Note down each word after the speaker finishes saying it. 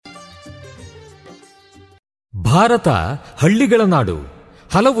ಭಾರತ ಹಳ್ಳಿಗಳ ನಾಡು,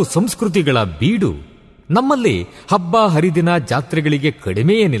 ಹಲವು ಸಂಸ್ಕೃತಿಗಳ ಬೀಡು. ನಮ್ಮಲ್ಲಿ ಹಬ್ಬ ಹರಿದಿನ ಜಾತ್ರೆಗಳಿಗೆ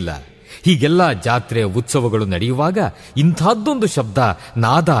ಕಡಿಮೆ ಏನಿಲ್ಲ. ಹೀಗೆಲ್ಲ ಜಾತ್ರೆ ಉತ್ಸವಗಳು ನಡೆಯುವಾಗ ಇಂಥದ್ದೊಂದು ಶಬ್ದ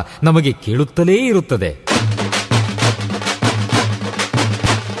ನಾದ ನಮಗೆ ಕೇಳುತ್ತಲೇ ಇರುತ್ತದೆ.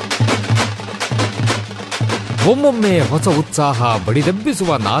 ಒಮ್ಮೊಮ್ಮೆ ಹೊಸ ಉತ್ಸಾಹ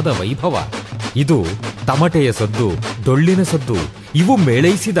ಬಡಿದೆಬ್ಬಿಸುವ ನಾದ ವೈಭವ. ಇದು ತಮಟೆಯ ಸದ್ದು, ಡೊಳ್ಳಿನ ಸದ್ದು. ಇವು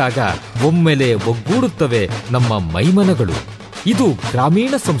ಮೇಳೈಸಿದಾಗ ಒಮ್ಮೆಲೆ ಒಗ್ಗೂಡುತ್ತವೆ ನಮ್ಮ ಮೈಮನಗಳು. ಇದು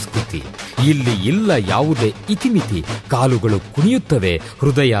ಗ್ರಾಮೀಣ ಸಂಸ್ಕೃತಿ. ಇಲ್ಲಿ ಇಲ್ಲ ಯಾವುದೇ ಇತಿಮಿತಿ. ಕಾಲುಗಳು ಕುಣಿಯುತ್ತವೆ,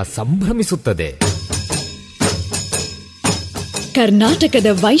 ಹೃದಯ ಸಂಭ್ರಮಿಸುತ್ತದೆ.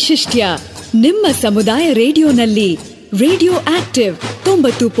 ಕರ್ನಾಟಕದ ವೈಶಿಷ್ಟ್ಯ ನಿಮ್ಮ ಸಮುದಾಯ ರೇಡಿಯೋನಲ್ಲಿ. Radio active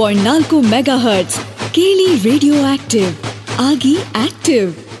 90.4 megahertz. ಕೇಳಿ ರೇಡಿಯೋ ಆಕ್ಟಿವ್. ಆಗಿ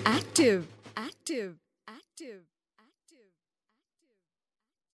active. Active active active active.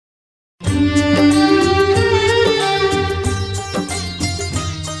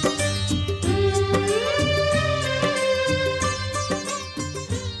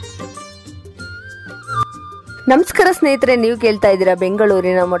 ನಮಸ್ಕಾರ ಸ್ನೇಹಿತರೆ, ನೀವು ಕೇಳ್ತಾ ಇದ್ದೀರಾ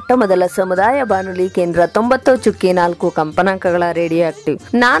ಬೆಂಗಳೂರಿನ ಮೊಟ್ಟ ಮೊದಲ ಸಮುದಾಯ ಬಾನುಲಿ ಕೇಂದ್ರ 90.4 ಕಂಪನಾಂಕಗಳ ರೇಡಿಯೋ ಆಕ್ಟಿವ್.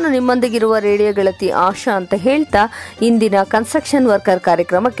 ನಾನು ನಿಮ್ಮೊಂದಿಗಿರುವ ರೇಡಿಯೋ ಗೆಳತಿ ಆಶಾ ಅಂತ ಹೇಳ್ತಾ ಇಂದಿನ ಕನ್ಸ್ಟ್ರಕ್ಷನ್ ವರ್ಕರ್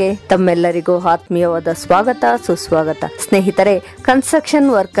ಕಾರ್ಯಕ್ರಮಕ್ಕೆ ತಮ್ಮೆಲ್ಲರಿಗೂ ಆತ್ಮೀಯವಾದ ಸ್ವಾಗತ, ಸುಸ್ವಾಗತ. ಸ್ನೇಹಿತರೆ, ಕನ್ಸ್ಟ್ರಕ್ಷನ್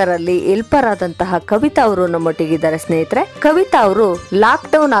ವರ್ಕರ್ ಅಲ್ಲಿ ಹೆಲ್ಪರ್ ಆದಂತಹ ಕವಿತಾ ಅವರು ನಮ್ಮೊಟ್ಟಿಗಿದ್ದಾರೆ. ಸ್ನೇಹಿತರೆ, ಕವಿತಾ ಅವರು ಲಾಕ್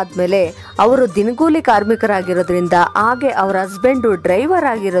ಡೌನ್ ಆದ್ಮೇಲೆ ಅವರು ದಿನಗೂಲಿ ಕಾರ್ಮಿಕರಾಗಿರೋದ್ರಿಂದ, ಹಾಗೆ ಅವರ ಹಸ್ಬೆಂಡ್ ಡ್ರೈವರ್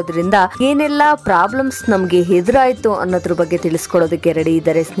ಆಗಿರೋದ್ರಿಂದ ಏನೆಲ್ಲಾ ಪ್ರಾಬ್ಲಮ್ಸ್ ನಮ್ಗೆ ಎದುರಾಯ್ತು ಅನ್ನೋದ್ರ ಬಗ್ಗೆ ತಿಳಿಸ್ಕೊಡೋದಕ್ಕೆ ರೆಡಿ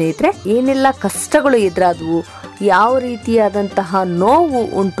ಇದ್ದಾರೆ. ಸ್ನೇಹಿತರೆ, ಏನೆಲ್ಲ ಕಷ್ಟಗಳು ಎದುರಾದವು, ಯಾವ ರೀತಿಯಾದಂತಹ ನೋವು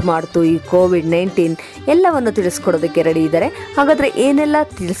ಉಂಟು ಮಾಡ್ತು ಈ COVID-19 ಎಲ್ಲವನ್ನು ತಿಳಿಸ್ಕೊಡೋದಕ್ಕೆ ರೆಡಿ ಇದ್ದಾರೆ. ಹಾಗಾದ್ರೆ ಏನೆಲ್ಲ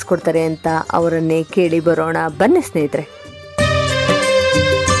ತಿಳಿಸ್ಕೊಡ್ತಾರೆ ಅಂತ ಅವರನ್ನೇ ಕೇಳಿ ಬರೋಣ. ಬನ್ನಿ ಸ್ನೇಹಿತರೆ.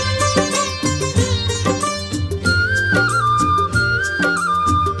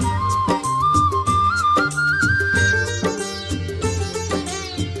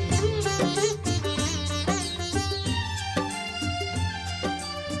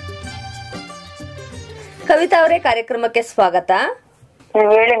 ಕವಿತಾ ಅವರೇ, ಕಾರ್ಯಕ್ರಮಕ್ಕೆ ಸ್ವಾಗತ.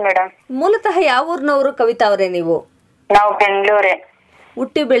 ಹೇಳಿ ಮೇಡಮ್. ಮೂಲತಃ ಯಾವ ಊರ್ನವರು ಕವಿತಾ ಅವರೇ ನೀವು? ನಾವು ಬೆಂಗಳೂರೇ.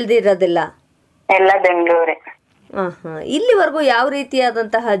 ಹುಟ್ಟಿ ಬೆಳೆದಿರೋದಿಲ್ಲ? ಎಲ್ಲ ಬೆಂಗಳೂರೇ. ಇಲ್ಲಿವರೆಗೂ ಯಾವ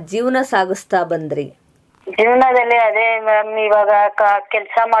ರೀತಿಯಾದಂತಹ ಜೀವನ ಸಾಗಿಸ್ತಾ ಬಂದ್ರಿ? ಜೀವನದಲ್ಲಿ ಅದೇ ಮ್ಯಾಮ್, ಇವಾಗ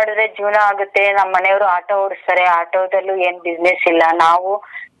ಕೆಲ್ಸ ಮಾಡಿದ್ರೆ ಜೀವನ ಆಗುತ್ತೆ. ನಮ್ಮ ಮನೆಯವರು ಆಟೋ ಓಡಿಸ್ತಾರೆ. ಆಟೋದಲ್ಲೂ ಏನ್ ಬಿಸ್ನೆಸ್ ಇಲ್ಲ. ನಾವು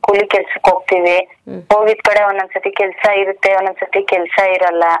ಕೂಲಿ ಕೆಲ್ಸಕ್ಕೆ ಹೋಗ್ತೀವಿ. ಹೋಗಿದ್ ಕಡೆ ಒಂದೊಂದ್ಸತಿ ಕೆಲ್ಸ ಇರುತ್ತೆ, ಒಂದೊಂದ್ಸತಿ ಕೆಲ್ಸ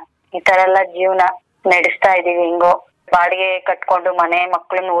ಇರಲ್ಲ. ಈ ತರ ಎಲ್ಲ ಜೀವನ ನಡೆಸ್ತಾ ಇದೀವಿ. ಹಿಂಗೋ ಬಾಡಿಗೆ ಕಟ್ಕೊಂಡು ಮನೆ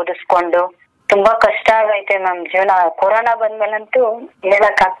ಮಕ್ಳನ್ನ ಓದಿಸ್ಕೊಂಡು ತುಂಬಾ ಕಷ್ಟ ಆಗೈತೆ ನಮ್ ಜೀವನ. ಕೊರೋನಾ ಬಂದ್ಮೇಲಂತೂ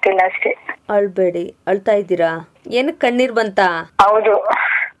ಹೇಳಕ್ ಆಗ್ತಿಲ್ಲ ಅಷ್ಟೇ. ಅಳ್ಬೇಡಿ. ಅಳ್ತಾ ಇದ್ದೀರಾ? ಏನಕ್ ಕಣ್ಣೀರ್ ಬಂತ? ಹೌದು.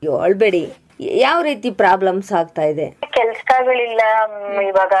 ಅಯ್ಯೋ, ಅಳ್ಬೇಡಿ. ಯಾವ ರೀತಿ ಪ್ರಾಬ್ಲಮ್ಸ್ ಆಗ್ತಾ ಇದೆ? ಕೆಲ್ಸಗಳಿಲ್ಲ.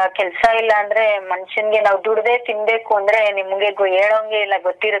 ಇವಾಗ ಕೆಲ್ಸ ಇಲ್ಲ ಅಂದ್ರೆ ಮನುಷ್ಯನ್ಗೆ ನಾವು ದುಡ್ದೇ ತಿನ್ಬೇಕು ಅಂದ್ರೆ ನಿಮ್ಗೆ ಹೇಳೋಂಗೆ ಇಲ್ಲ.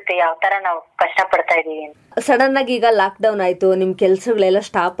 ಗೊತ್ತಿರುತ್ತೆ ಯಾವ ತರ ನಾವು ಕಷ್ಟ ಪಡ್ತಾ ಇದೀವಿ. ಸಡನ್ ಆಗಿ ಈಗ ಲಾಕ್ ಡೌನ್ ಆಯ್ತು, ನಿಮ್ ಕೆಲ್ಸಗಳೆಲ್ಲ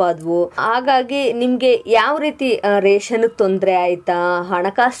ಸ್ಟಾಪ್ ಆದ್ವು. ಹಾಗಾಗಿ ನಿಮ್ಗೆ ಯಾವ ರೀತಿ ರೇಷನ್ ತೊಂದ್ರೆ ಆಯ್ತಾ,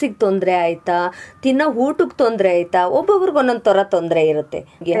 ಹಣಕಾಸಿಗೆ ತೊಂದ್ರೆ ಆಯ್ತಾ, ತಿನ್ನೋ ಊಟಕ್ಕೆ ತೊಂದ್ರೆ ಆಯ್ತಾ? ಒಬ್ಬೊಬ್ರಿಗೆ ಒಂದೊಂದ್ ತರ ತೊಂದ್ರೆ ಇರುತ್ತೆ.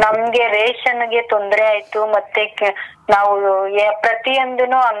 ನಮ್ಗೆ ರೇಷನ್ಗೆ ತೊಂದ್ರೆ ಆಯ್ತು. ಮತ್ತೆ ನಾವು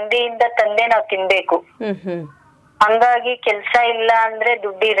ಪ್ರತಿಯೊಂದನು ಅಂಗಡಿಯಿಂದ ತಂದೆ ನಾವು ತಿನ್ಬೇಕು. ಹಂಗಾಗಿ ಕೆಲ್ಸ ಇಲ್ಲ ಅಂದ್ರೆ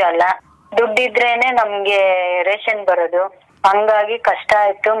ದುಡ್ಡಿರಲ್ಲ. ದುಡ್ಡಿದ್ರೇನೆ ನಮ್ಗೆ ರೇಷನ್ ಬರೋದು. ಹಂಗಾಗಿ ಕಷ್ಟ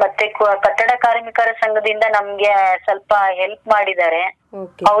ಆಯ್ತು. ಮತ್ತೆ ಕಟ್ಟಡ ಕಾರ್ಮಿಕರ ಸಂಘದಿಂದ ನಮ್ಗೆ ಸ್ವಲ್ಪ ಹೆಲ್ಪ್ ಮಾಡಿದ್ದಾರೆ.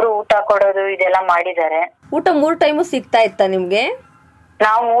 ಅವರು ಊಟ ಕೊಡೋದು ಇದೆಲ್ಲ ಮಾಡಿದ್ದಾರೆ. ಊಟ 3 ಟೈಮು ಸಿಗ್ತಾ ಇತ್ತಾ ನಿಮ್ಗೆ?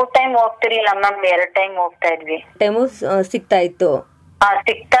 ನಾವು 3 ಟೈಮ್ ಹೋಗ್ತಿರ್ಲಿಲ್ಲ ಮ್ಯಾಮ್, 2 ಟೈಮ್ ಹೋಗ್ತಾ ಇದ್ವಿ. ಟೈಮು ಸಿಗ್ತಾ ಇತ್ತು?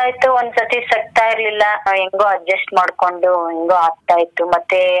 ಸಿಗ್ತಾ ಇತ್ತು. ಒಂದ್ಸತಿ ಸಿಗ್ತಾ ಇರ್ಲಿಲ್ಲ. ಹೆಂಗೋ ಅಡ್ಜಸ್ಟ್ ಮಾಡ್ಕೊಂಡು ಹೆಂಗೋ ಆಗ್ತಾ ಇತ್ತು.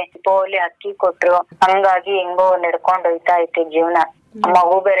 ಮತ್ತೆ ದೀಪಾವಳಿ ಅಕ್ಕಿ ಕೊಟ್ರು. ಹಂಗಾಗಿ ಹೆಂಗೋ ನಡ್ಕೊಂಡ್ ಹೋಯ್ತಾ ಇತ್ತು ಜೀವನ.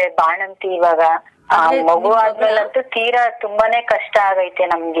 ಮಗು ಬೇರೆ ಬಾಣಂತಿ. ಇವಾಗ ಮಗು ಆದ್ಮೇಲಂತೂ ತೀರಾ ತುಂಬಾನೇ ಕಷ್ಟ ಆಗೈತೆ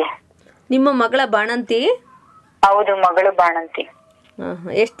ನಮ್ಗೆ. ನಿಮ್ಮ ಮಗಳ ಬಾಣಂತಿ? ಹೌದು, ಮಗಳು ಬಾಣಂತಿ.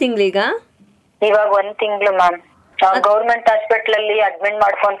 ಎಷ್ಟ್ ತಿಂಗ್ಳೀಗ? ಇವಾಗ 1 ತಿಂಗ್ಳು ಮ್ಯಾಮ್. ಗೌರ್ಮೆಂಟ್ ಹಾಸ್ಪಿಟಲ್ ಅಲ್ಲಿ ಅಡ್ಮಿಟ್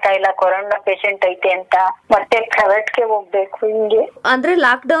ಮಾಡ್ಕೊಂತ ಇಲ್ಲ, ಕೊರೋನಾ ಪೇಷಂಟ್ ಐತೆ ಅಂತ. ಮತ್ತೆ ಪ್ರೈವೇಟ್ಗೆ ಹೋಗ್ಬೇಕು. ಹಿಂಗೆ ಅಂದ್ರೆ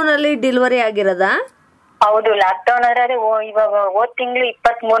ಲಾಕ್ ಡೌನ್ ಅಲ್ಲಿ ಡೆಲಿವರಿ ಆಗಿರೋದಾ? ಹೌದು, ಲಾಕ್ ಡೌನ್ ಆದ್ರೆ ಇವಾಗ ಹೋದ್ ತಿಂಗಳು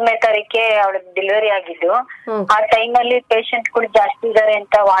 23ನೇ ತಾರೀಕೆ ಅವಳಿಗೆ ಡೆಲಿವರಿ ಆಗಿದ್ದು. ಆ ಟೈಮ್ ಅಲ್ಲಿ ಪೇಷಂಟ್ ಗಳು ಜಾಸ್ತಿ ಇದಾರೆ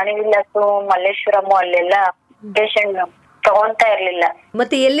ಅಂತ ವಾಣಿ ವಿಲಾಸು, ಮಲ್ಲೇಶ್ವರಂ ಅಲ್ಲೆಲ್ಲ ಪೇಷಂಟ್ ತಗೊಂತಾ ಇರ್ಲಿಲ್ಲ.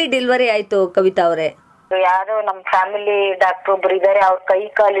 ಮತ್ತೆ ಎಲ್ಲಿ ಡೆಲಿವರಿ ಆಯ್ತು ಕವಿತಾ ಅವ್ರೆ? ಯಾರೋ ನಮ್ ಫ್ಯಾಮಿಲಿ ಡಾಕ್ಟರ್ ಒಬ್ರು ಇದಾರೆ. ಅವ್ರ ಕೈ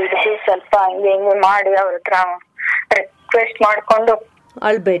ಕಾಲು ಹಿಡಿದು ಸ್ವಲ್ಪ ಹಂಗೆ ಹಿಂಗೆ ಮಾಡಿ ಅವ್ರ ಹತ್ರ ರಿಕ್ವೆಸ್ಟ್ ಮಾಡ್ಕೊಂಡು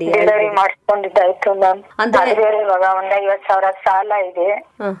ಅಳ್ಬೇಡಿ, ಡೆಲಿವರಿ ಮಾಡಿಸ್ಕೊಂಡಿದ್ದಾಯ್ತು ಮ್ಯಾಮ್. ಅಂದ್ರೆ ಇವಾಗ 150,000 ಸಾಲ ಇದೆ.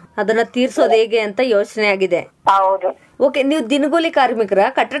 ಅದನ್ನ ತೀರ್ಸೋದು ಹೇಗೆ ಅಂತ ಯೋಚನೆ ಆಗಿದೆ. ಹೌದು. ಓಕೆ, ನೀವು ದಿನಗೂಲಿ ಕಾರ್ಮಿಕರ,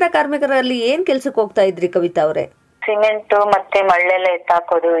 ಕಟ್ಟಡ ಕಾರ್ಮಿಕರಲ್ಲಿ ಏನ್ ಕೆಲ್ಸಕ್ಕೆ ಹೋಗ್ತಾ ಇದ್ರಿ ಕವಿತಾ ಅವ್ರೆ? ಸಿಮೆಂಟ್ ಮತ್ತೆ ಮಳ್ಳೆಲ್ಲ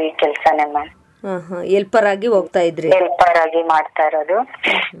ಎತ್ತಾಕೋದು ಈ ಕೆಲ್ಸನೇ ಮ್ಯಾಮ್. ಹೆಲ್ಪರ್ ಆಗಿ ಹೋಗ್ತಾ ಇದ್ರಿ? ಹೆಲ್ಪರ್ ಆಗಿ ಮಾಡ್ತಾ ಇರೋದು.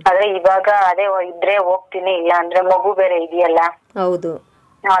 ಆದ್ರೆ ಇವಾಗ ಅದೇ ಇದ್ರೆ ಹೋಗ್ತೀನಿ, ಇಲ್ಲ ಅಂದ್ರೆ ಮಗು ಬೇರೆ ಇದೆಯಲ್ಲ. ಹೌದು.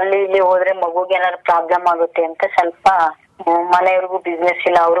 ಅಲ್ಲಿ ಇಲ್ಲಿ ಹೋದ್ರೆ ಮಗುಗೆ ಏನಾದ್ರು ಪ್ರಾಬ್ಲಮ್ ಆಗುತ್ತೆ ಅಂತ ಸ್ವಲ್ಪ ಮನೆಯವ್ರಿಗೂ ಬಿಸ್ನೆಸ್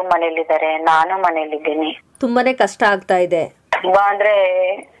ಇಲ್ಲ, ಅವರು ಮನೇಲಿದ್ದಾರೆ, ನಾನು ಮನೇಲಿದ್ದೀನಿ. ತುಂಬಾನೇ ಕಷ್ಟ ಆಗ್ತಾ ಇದೆ. ತುಂಬಾ ಅಂದ್ರೆ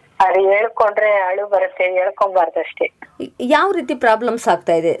ಅದು ಹೇಳ್ಕೊಂಡ್ರೆ ಅಳು ಬರುತ್ತೆ, ಹೇಳ್ಕೊಂಬಾರ್ದು ಅಷ್ಟೇ. ಯಾವ ರೀತಿ ಪ್ರಾಬ್ಲಮ್ಸ್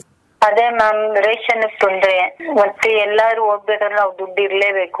ಆಗ್ತಾ ಇದೆ? ಅದೇ ಮ್ಯಾಮ್, ರೇಷನ್ ತೊಂದ್ರೆ, ಮತ್ತೆ ಎಲ್ಲಾರು ಹೋಗ್ಬೇಕಾದ್ರೆ ನಾವು ದುಡ್ಡು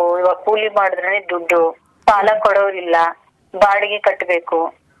ಇರ್ಲೇಬೇಕು. ಇವಾಗ ಕೂಲಿ ಮಾಡಿದ್ರೆ ದುಡ್ಡು, ಸಾಲ ಕೊಡೋರಿಲ್ಲ, ಬಾಡಿಗೆ ಕಟ್ಟಬೇಕು,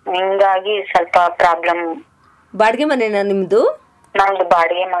 ಹಿಂಗಾಗಿ ಸ್ವಲ್ಪ ಪ್ರಾಬ್ಲಮ್. ಬಾಡಿಗೆ ಮನೆನಾ ನಿಮ್ದು? ನಮ್ದು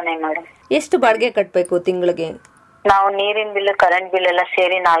ಬಾಡಿಗೆ ಮನೆ ಮೇಡಮ್. ಎಷ್ಟು ಬಾಡಿಗೆ ಕಟ್ಬೇಕು ತಿಂಗಳಿಗೆ? ನಾವು ನೀರಿನ ಬಿಲ್, ಕರೆಂಟ್ ಬಿಲ್ ಎಲ್ಲ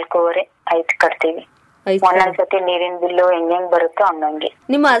ಸೇರಿ 4,500 ಕಟ್ತೀವಿ. ಒಂದೊಂದ್ಸತಿ ನೀರಿನ ಬಿಲ್ಲು ಹೆಂಗ್ ಬರುತ್ತೋ ಹಂಗಂಗೆ.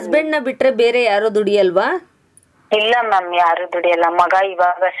 ನಿಮ್ಮ ಹಸ್ಬೆಂಡ್ ನ ಬಿಟ್ರೆ ಬೇರೆ ಯಾರೋ ದುಡಿಯಲ್ವಾ? ಇಲ್ಲ ಮ್ಯಾಮ್, ಯಾರು ದುಡಿಯಲ್ಲ. ಮಗ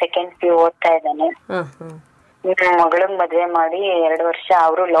ಇವಾಗ ಸೆಕೆಂಡ್ PU ಓದ್ತಾ ಇದ್ದಾನೆ. ಮಗಳಗ್ ಮದ್ವೆ ಮಾಡಿ 2 ವರ್ಷ,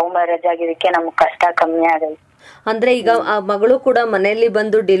 ಅವರು ಲವ್ ಮ್ಯಾರೇಜ್ ಆಗಿದಕ್ಕೆ ನಮ್ಗ್ ಕಷ್ಟ ಕಮ್ಮಿ ಆಗೈತೆ. ಅಂದ್ರೆ ಈಗ ಆ ಮಗಳು ಕೂಡ ಮನೆಯಲ್ಲಿ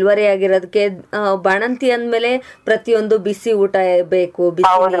ಬಂದು ಡೆಲಿವರಿ ಆಗಿರೋದಕ್ಕೆ ಬಾಣಂತಿ ಅಂದ್ಮೇಲೆ ಪ್ರತಿಯೊಂದು ಬಿಸಿ ಊಟ ಬೇಕು,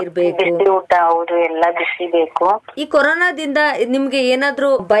 ಬಿಸಿ ನೀರ್ ಬೇಕು. ಬಿಸಿ ಊಟ, ಹೌದು, ಎಲ್ಲ ಬಿಸಿ ಬೇಕು. ಈ ಕೊರೋನಾದಿಂದ ನಿಮ್ಗೆ ಏನಾದ್ರೂ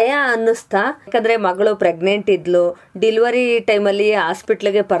ಭಯ ಅನ್ನಿಸ್ತಾ? ಯಾಕಂದ್ರೆ ಮಗಳು ಪ್ರೆಗ್ನೆಂಟ್ ಇದ್ಲು, ಡೆಲಿವರಿ ಟೈಮಲ್ಲಿ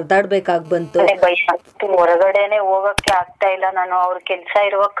ಹಾಸ್ಪಿಟ್ಲಿಗೆ ಪರದಾಡ್ಬೇಕಾಗ್ ಬಂತು. ಭಯ, ಹೊರಗಡೆನೆ ಹೋಗಕ್ಕೆ ಆಗ್ತಾ ಇಲ್ಲ. ನಾನು ಅವ್ರ ಕೆಲ್ಸ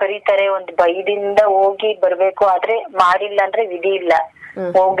ಇರುವಾಗ ಕರೀತಾರೆ, ಒಂದ್ ಭಯದಿಂದ ಹೋಗಿ ಬರ್ಬೇಕು. ಆದ್ರೆ ಮಾಡಿಲ್ಲ ಅಂದ್ರೆ ವಿಧಿ ಇಲ್ಲ,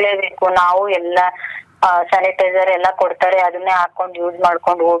 ಹೋಗ್ಲೇಬೇಕು. ನಾವು ಎಲ್ಲ ಸ್ಯಾನಿಟೈಸರ್ ಎಲ್ಲ ಕೊಡ್ತಾರೆ, ಅದನ್ನೇ ಹಾಕೊಂಡು ಯೂಸ್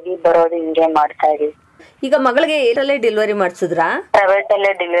ಮಾಡ್ಕೊಂಡು ಹೋಗಿ ಬರೋದು, ಹಿಂಗೆ ಮಾಡ್ತಾ ಇದೀವಿ. ಈಗ ಮಗಳಿಗೆ ಏರಲ್ಲೇ ಡೆಲಿವರಿ ಮಾಡ್ಸಿದ್ರಾ? ಪ್ರೈವೇಟ್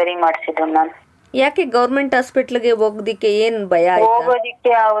ಅಲ್ಲೇ ಡೆಲಿವರಿ ಮಾಡ್ಸಿದ್ರು ಮ್ಯಾಮ್. ಯಾಕೆ ಗೌರ್ಮೆಂಟ್ ಹಾಸ್ಪಿಟ್ಲ್ಗೆ ಹೋಗೋದಿಕ್ಕೆ ಏನ್ ಭಯ?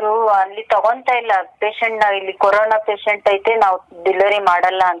 ಹೋಗೋದಿಕ್ಕೆ ಅವರು ಅಲ್ಲಿ ತಗೊಂತಾ ಇಲ್ಲ ಪೇಷಂಟ್ ನ. ಇಲ್ಲಿ ಕೊರೋನಾ ಪೇಷಂಟ್ ಐತೆ, ನಾವು ಡೆಲಿವರಿ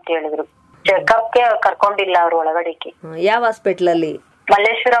ಮಾಡಲ್ಲ ಅಂತ ಹೇಳಿದ್ರು. ಚೆಕಪ್ಗೆ ಕರ್ಕೊಂಡಿಲ್ಲ ಅವ್ರು ಒಳಗಡೆಗೆ. ಯಾವ ಹಾಸ್ಪಿಟಲ್ ಅಲ್ಲಿ?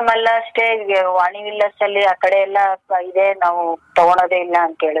 ಮಲ್ಲೇಶ್ವರಂ ಅಲ್ಲ ಅಷ್ಟೇ, ವಾಣಿ ವಿಲ್ಲಾಸ್ ಅಲ್ಲಿ ಆ ಕಡೆ ಎಲ್ಲ ಇದೆ, ನಾವು ತಗೊಳೋದೇ ಇಲ್ಲ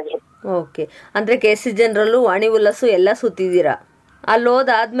ಅಂತ ಹೇಳಿದ್ರು. ಓಕೆ, ಅಂದ್ರೆ KC ಜನರಲ್ಲು, ವಾಣಿ ವಿಲಾಸು ಎಲ್ಲ ಸುತ್ತಿದೀರಾ. ಅಲ್ಲಿ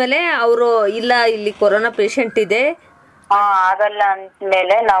ಹೋದಾದ್ಮೇಲೆ ಅವರು ಇಲ್ಲ ಇಲ್ಲಿ ಕೊರೋನಾ ಪೇಷಂಟ್ ಇದೆ, ಆಗಲ್ಲ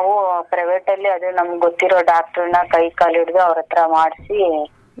ಅಂದ್ಮೇಲೆ ನಾವು ಪ್ರೈವೇಟ್ ಅಲ್ಲಿ, ಅದು ನಮ್ಗೆ ಗೊತ್ತಿರೋ ಡಾಕ್ಟರ್ನ ಕೈ ಕಾಲು ಹಿಡಿದು ಅವ್ರ ಹತ್ರ ಮಾಡಿಸಿ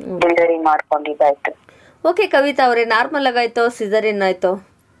ಡೆಲಿವರಿ ಮಾಡ್ಕೊಂಡಿದ್ದಾಯ್ತು. ಓಕೆ ಕವಿತಾ ಅವ್ರೆ, ನಾರ್ಮಲ್ ಆಗಾಯ್ತೋ ಸಿಸರಿನ್ ಆಯ್ತೋ?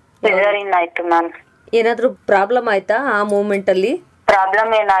 ಸಿಸರಿನ್ ಆಯ್ತು ಮ್ಯಾಮ್. ಏನಾದ್ರು ಪ್ರಾಬ್ಲಮ್ ಆಯ್ತಾ ಆ ಮೂಮೆಂಟ್ ಅಲ್ಲಿ? ಪ್ರಾಬ್ಲಮ್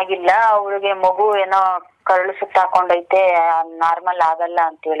ಏನಾಗಿಲ್ಲ, ಅವ್ರಿಗೆ ಮಗು ಏನೋ ಕರಳು ಸುತ್ತಾಕೊಂಡೈತೆ, ನಾರ್ಮಲ್ ಆಗಲ್ಲ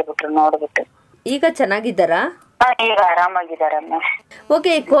ಅಂತ ಹೇಳ್ಬಿಟ್ರು ನೋಡ್ಬಿಟ್ಟು. ಈಗ ಚೆನ್ನಾಗಿದ್ದಾರಾ? ಈಗ ಆರಾಮಾಗಿದ್ದಾರೆ ಮ್ಯಾಮ್.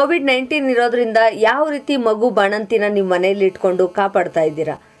 ಓಕೆ, COVID-19 ಇರೋದ್ರಿಂದ ಯಾವ ರೀತಿ ಮಗು ಬಾಣಂತಿನ ನಿಮ್ ಮನೇಲಿ ಇಟ್ಕೊಂಡು ಕಾಪಾಡ್ತಾ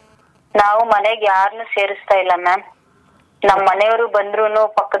ಇದ್ದೀರಾ? ನಾವು ಮನೆಗೆ ಯಾರನ್ನು ಸೇರಿಸ್ತಾ ಇಲ್ಲ ಮ್ಯಾಮ್. ನಮ್ ಮನೆಯವರು ಬಂದ್ರು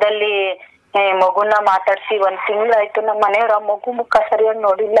ಪಕ್ಕದಲ್ಲಿ ಮಗುನ ಮಾತಾಡ್ಸಿ 1 ತಿಂಗಳಾಯ್ತು. ನಮ್ ಮನೆಯವ್ರು ಆ ಮಗು ಮುಖ ಸರಿಯಾಗಿ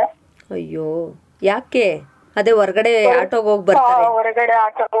ನೋಡಿಲ್ಲ. ಅಯ್ಯೋ, ಯಾಕೆ? ಅದೇ ಹೊರಗಡೆ ಆಟೋಗ್ ಹೋಗಿ ಬರ್ತಾರೆ. ಹೊರಗಡೆ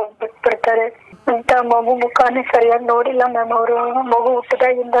ಆಟೋಗ್ ಹೋಗಿ ಬಿಟ್ಬಿಡ್ತಾರೆ ಅಂತ ಮಗು ಮುಖಾನೇ ಸರಿಯಾಗಿ ನೋಡಿಲ್ಲ ಮ್ಯಾಮ್. ಅವರು ಮಗು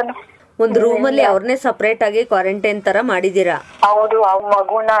ಹುಟ್ಟದಾಗಿಂದನು ಒಂದ್ ರೂಮ್ ಅಲ್ಲಿ ಅವ್ರನ್ನೇ ಸಪರೇಟ್ ಆಗಿ ಕ್ವಾರಂಟೈನ್ ತರ ಮಾಡಿದೀರಾ? ಹೌದು, ಅವ್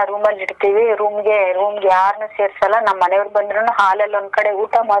ಮಗುನ ರೂಮಲ್ಲಿ ಇಡ್ತೀವಿ. ರೂಮ್ಗೆ ಯಾರನ್ನು ಸೇರ್ಸಲ್ಲ. ನಮ್ ಮನೆಯವ್ರು ಬಂದ್ರು ಹಾಲಲ್ಲಿ ಒಂದ್ ಕಡೆ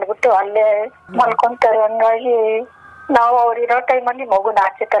ಊಟ ಮಾಡ್ಬಿಟ್ಟು ಅಲ್ಲೇ ಮಲ್ಕೊಂತಾರೆ. ಹಂಗಾಗಿ ನಾವು ಅವ್ರಿರೋ ಟೈಮಲ್ಲಿ ಮಗುನ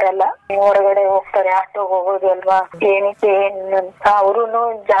ಆಚೆ ತರಲ್ಲ, ಹೊರಗಡೆ ಹೋಗ್ತಾರೆ. ಆಟೋಗ್ ಹೋಗೋದು ಅಲ್ವಾ, ಏನಕ್ಕೆ ಅಂತ. ಅವ್ರುನು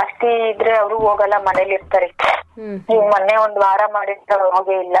ಜಾಸ್ತಿ ಇದ್ರೆ ಅವರು ಹೋಗಲ್ಲ, ಮನೇಲಿ ಇರ್ತಾರೆ. ಈಗ ಮೊನ್ನೆ 1 ವಾರ ಮಾಡಿದ್ರೆ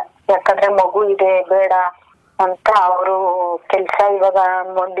ಹೋಗೇ ಇಲ್ಲ, ಯಾಕಂದ್ರೆ ಮಗು ಇದೆ ಬೇಡ ಅಂತ ಅವರು ಕೆಲ್ಸ. ಇವಾಗ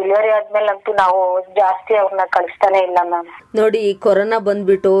ಡೆಲಿವರಿ ಆದ್ಮೇಲಂತೂ ನಾವು ಜಾಸ್ತಿ ಅವ್ರನ್ನ ಕಳಿಸ್ತಾನೆ ಇಲ್ಲ ಮ್ಯಾಮ್. ನೋಡಿ, ಕೊರೋನಾ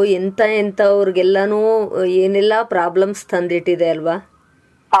ಬಂದ್ಬಿಟ್ಟು ಎಂತವ್ರಿಗೆಲ್ಲಾನು ಏನೆಲ್ಲಾ ಪ್ರಾಬ್ಲಮ್ಸ್ ತಂದಿಟ್ಟಿದೆ ಅಲ್ವಾ?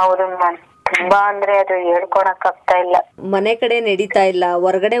 ಹೌದು ಮ್ಯಾಮ್, ತುಂಬಾ ಅಂದ್ರೆ ಅದು ಹೇಳ್ಕೊಳಕ್ ಆಗ್ತಾ ಇಲ್ಲ. ಮನೆ ಕಡೆ ನಡೀತಾ ಇಲ್ಲ,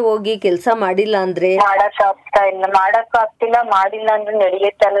 ಹೊರಗಡೆ ಹೋಗಿ ಕೆಲ್ಸ ಮಾಡಿಲ್ಲ ಅಂದ್ರೆ ಮಾಡಕ್ ಆಗ್ತಿಲ್ಲ. ಮಾಡಿಲ್ಲ ಅಂದ್ರೆ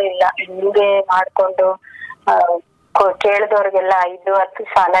ನಡೆಯತ್ತಾನು ಇಲ್ಲ. ಹಿಂಗೆ ಮಾಡ್ಕೊಂಡು ಕೇಳಿದವ್ರಿಗೆಲ್ಲ 5-10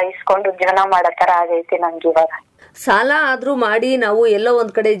 ಸಾಲ ಇಸ್ಕೊಂಡು ಜೀವನ ಮಾಡೋ ತರ ಆಗೈತಿ ನಮ್ಗೆ ಇವಾಗ. ಸಾಲ ಆದ್ರೂ ಮಾಡಿ ನಾವು ಎಲ್ಲೋ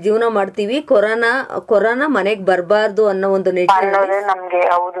ಒಂದ್ ಕಡೆ ಜೀವನ ಮಾಡ್ತೀವಿ. ಕೊರೋನಾ ಮನೆಗ್ ಬರ್ಬಾರ್ದು ಅನ್ನೋ ಒಂದು ಅನ್ನೋದು ನಮ್ಗೆ.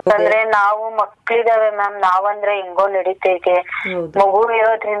 ಹೌದು, ಅಂದ್ರೆ ನಾವು ಮಕ್ಳಿದಾವೆ ಮ್ಯಾಮ್. ನಾವಂದ್ರೆ ಹೆಂಗೋ ನಡೀತೈತೆ. ಮಗು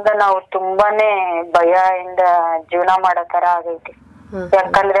ಇರೋದ್ರಿಂದ ನಾವು ತುಂಬಾನೇ ಭಯದಿಂದ ಜೀವನ ಮಾಡೋ ತರ ಆಗೈತಿ.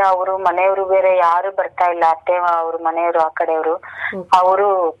 ಯಾಕಂದ್ರೆ ಅವರು ಮನೆಯವರು ಬೇರೆ ಯಾರು ಬರ್ತಾ ಇಲ್ಲ. ಅತ್ತೆ ಅವ್ರ ಮನೆಯವರು ಆ ಕಡೆಯವರು, ಅವರು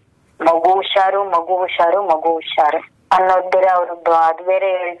ಮಗು ಹುಷಾರು ಅನ್ನೋದ್ ಬೇರೆ ಅವ್ರದ್ದು. ಅದು ಬೇರೆ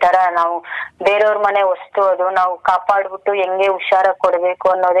ಹೇಳ್ತಾರ. ನಾವು ಬೇರೆಯವ್ರ ಮನೆ ವಸ್ತು, ಅದು ನಾವು ಕಾಪಾಡ್ಬಿಟ್ಟು ಹೆಂಗೆ ಹುಷಾರಾಗಿ ಕೊಡ್ಬೇಕು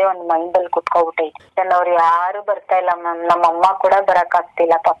ಅನ್ನೋದೇ ಒಂದ್ ಮೈಂಡ್ ಅಲ್ಲಿ ಕುತ್ಕೊಬಿಟ್ಟೈತಿ. ಅವ್ರು ಯಾರು ಬರ್ತಾ ಇಲ್ಲ ಮ್ಯಾಮ್. ನಮ್ಮ ಅಮ್ಮ ಕೂಡ ಬರಕ್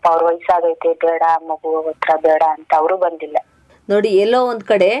ಆಗ್ತಿಲ್ಲ, ಪಾಪ ಅವ್ರ ವಯಸ್ಸಾಗೈತೆ, ಬೇಡ ಮಗು ಹತ್ರ ಬೇಡ ಅಂತ ಅವರು ಬಂದಿಲ್ಲ. ನೋಡಿ, ಎಲ್ಲೋ ಒಂದ್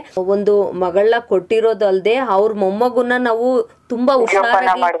ಕಡೆ ಒಂದು ಮಗಳನ್ನ ಕೊಟ್ಟಿರೋದು ಅಲ್ದೆ ಅವ್ರ ಮೊಮ್ಮಗುನ ನಾವು ತುಂಬಾ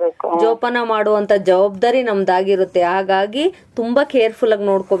ಹುಷಾರಾಗಿ ಜೋಪಾನ ಮಾಡುವಂತ ಜವಾಬ್ದಾರಿ ನಮ್ದಾಗಿರುತ್ತೆ. ಹಾಗಾಗಿ ತುಂಬಾ ಕೇರ್ಫುಲ್ ಆಗಿ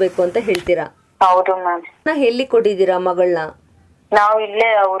ನೋಡ್ಕೋಬೇಕು ಅಂತ ಹೇಳ್ತೀರಾ? ಹೌದು ಮ್ಯಾಮ್. ಎಲ್ಲಿ ಕೊಟ್ಟಿದ್ದೀರಾ ಮಗಳನ್ನ? ನಾವು ಇಲ್ಲೇ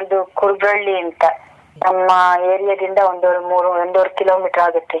ಅವ್ರದ್ದು ಕುರ್ಬಳ್ಳಿ ಅಂತ ನಮ್ಮ ಏರಿಯಾದಿಂದ ಒಂದೂವರೆ ಕಿಲೋಮೀಟರ್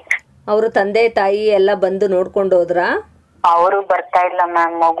ಆಗುತ್ತೆ. ಅವರು ತಂದೆ ತಾಯಿ ಎಲ್ಲ ಬಂದು ನೋಡ್ಕೊಂಡು ಹೋದ್ರಾ? ಅವರು ಬರ್ತಾ ಇಲ್ಲ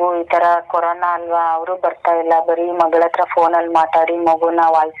ಮ್ಯಾಮ್. ಮಗು ಈ ತರ ಕೊರೋನಾ ಅಲ್ವಾ, ಅವರು ಬರ್ತಾ ಇಲ್ಲ. ಬರೀ ಮಗಳ ಹತ್ರ ಫೋನಲ್ಲಿ ಮಾತಾಡಿ ಮಗುನ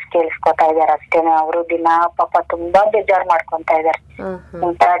ವಾಯ್ಸ್ ಕೇಳಿಸ್ಕೊತಾ ಇದಾರೆ ಅಷ್ಟೇನೆ. ಅವರು ದಿನ ಪಾಪ ತುಂಬಾ ಬೇಜಾರ್ ಮಾಡ್ಕೊಂತ ಇದಾರೆ.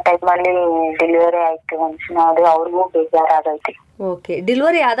 ಇಂತ ಟೈಮಲ್ಲಿ ಡೆಲಿವರಿ ಆಯ್ತು ಒಂದ್ಸಲ, ಅದು ಅವ್ರಿಗೂ ಬೇಜಾರಾಗೈತಿ. ಓಕೆ,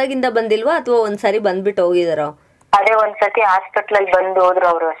 ಡೆಲಿವರಿ ಆದಾಗಿಂದ ಬಂದಿಲ್ವಾ ಅಥವಾ ಒಂದ್ಸರಿ ಬಂದ್ಬಿಟ್ಟು ಹೋಗಿದಾರ? ಅದೇ ಒಂದ್ಸತಿ ಹಾಸ್ಪಿಟಲ್ ಅಲ್ಲಿ ಬಂದು ಹೋದ್ರು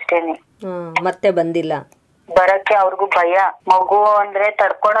ಅವರು ಅಷ್ಟೇನೆ. ಮತ್ತೆ ಬಂದಿಲ್ಲ. ಬರಕ್ಕೆ ಅವ್ರಿಗೂ ಭಯ. ಮಗು ಅಂದ್ರೆ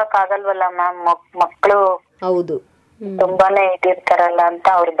ತಡ್ಕೊಳಕ್ ಆಗಲ್ವಲ್ಲ ಮ್ಯಾಮ್, ಮಕ್ಕಳು ಹೌದು ತುಂಬಾನೇ ಇದಿರ್ತಾರಲ್ಲ ಅಂತ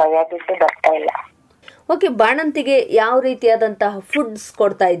ಅವ್ರು ಭಯ ಬಿಟ್ಟು ಬರ್ತಾ ಇಲ್ಲ. ಓಕೆ, ಬಾಣಂತಿಗೆ ಯಾವ ರೀತಿಯಾದಂತಹ ಫುಡ್ಸ್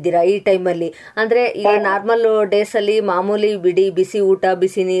ಕೊಡ್ತಾ ಇದ್ದೀರಾ ಈ ಟೈಮಲ್ಲಿ? ಅಂದ್ರೆ ಈಗ ನಾರ್ಮಲ್ ಡೇಸ್ ಅಲ್ಲಿ ಮಾಮೂಲಿ ಬಿಸಿ ಊಟ,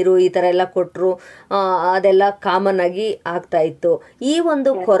 ಬಿಸಿ ನೀರು ಈ ತರ ಎಲ್ಲ ಕೊಟ್ರು ಅದೆಲ್ಲ ಕಾಮನ್ ಆಗಿ ಆಗ್ತಾ ಇತ್ತು. ಈ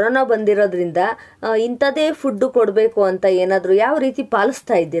ಒಂದು ಕೊರೋನಾ ಬಂದಿರೋದ್ರಿಂದ ಇಂಥದೇ ಫುಡ್ ಕೊಡ್ಬೇಕು ಅಂತ ಏನಾದ್ರು ಯಾವ ರೀತಿ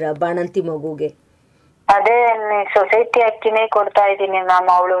ಪಾಲಿಸ್ತಾ ಇದ್ದೀರಾ ಬಾಣಂತಿ ಮಗುಗೆ? ಅದೇ ಸೊಸೈಟಿ ಅಕ್ಕಿನೇ ಕೊಡ್ತಾ ಇದ್ದೀನಿ ಮ್ಯಾಮ್.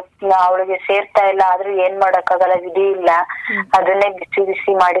 ಅವಳಿಗೆ ಸೇರ್ತಾ ಇಲ್ಲ, ಆದ್ರೂ ಏನ್ ಮಾಡಕ್ಕಾಗಲ್ಲ, ವಿಧಿ ಇಲ್ಲ. ಅದನ್ನೇ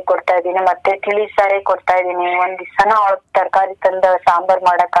ಬಿಸಿ ಮಾಡಿ ಕೊಡ್ತಾ ಇದ್ದೀನಿ. ಮತ್ತೆ ತಿಳಿ ಸಾರೇ ಕೊಡ್ತಾ ಇದ್ದೀನಿ. ಒಂದ್ ದಿವ್ಸನ ಅವಳಗ್ ತರಕಾರಿ ತಂದ ಸಾಂಬಾರ್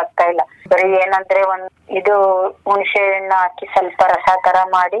ಮಾಡಕ್ ಆಗ್ತಾ ಇಲ್ಲ. ಬರೀ ಏನಂದ್ರೆ ಇದು ಹುಣಸೆ ಹಣ್ಣು ಹಾಕಿ ಸ್ವಲ್ಪ ರಸ ತರ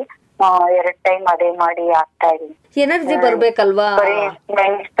ಮಾಡಿ 2 ಟೈಮ್ ಅದೇ ಮಾಡಿ ಹಾಕ್ತಾ ಇದೀನಿ. ಎನರ್ಜಿ ಬರ್ಬೇಕಲ್ವಾ? ಬರೀ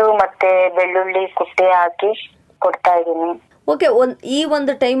ಮೆಣಸು ಮತ್ತೆ ಬೆಳ್ಳುಳ್ಳಿ ಕುಟ್ಟಿ ಹಾಕಿ ಕೊಡ್ತಾ ಇದೀನಿ. ಓಕೆ, ಈ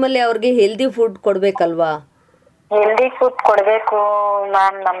ಒಂದು ಟೈಮಲ್ಲಿ ಅವ್ರಿಗೆ ಹೆಲ್ದಿ ಫುಡ್ ಕೊಡ್ಬೇಕಲ್ವಾ? ಹೆಲ್ದಿ ಫುಡ್ ಕೊಡ್ಬೇಕು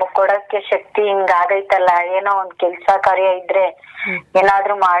ಮ್ಯಾಮ್. ನಮಗ್ ಕೊಡಕ್ಕೆ ಶಕ್ತಿ ಹಿಂಗಾಗೈತಲ್ಲ, ಏನೋ ಒಂದ್ ಕೆಲ್ಸ ಕಾರ್ಯ ಇದ್ರೆ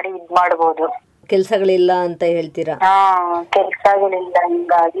ಏನಾದ್ರೂ ಮಾಡಿ ಇದ್ ಮಾಡ್ಬೋದು. ಕೆಲ್ಸಗಳಿಲ್ಲ ಅಂತ ಹೇಳ್ತೀರಾ? ಕೆಲ್ಸಗಳಿಲ್ಲ,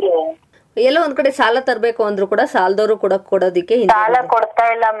 ಹಿಂಗಾಗಿ ಎಲ್ಲೋ ಒಂದ್ ಕಡೆ ಸಾಲ ತರ್ಬೇಕು ಅಂದ್ರು ಕೂಡ ಸಾಲದವರು ಕೊಡೋದಿಕ್ಕೆ ಸಾಲ ಕೊಡ್ತಾ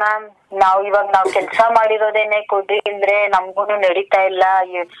ಇಲ್ಲ ಮ್ಯಾಮ್. ನಾವ್ ಕೆಲ್ಸ ಮಾಡಿರೋದೇನೆ ಕೊಡ್ರಿ ಅಂದ್ರೆ ನಮ್ಗೂನು ನಡೀತಾ ಇಲ್ಲ.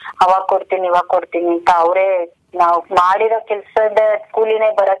 ಅವಾಗ ಕೊಡ್ತೀನಿ ಅಂತ ಅವರೇ ನಾವ್ ಮಾಡಿರೋ ಕೆಲ್ಸದ ಕೂಲಿನೇ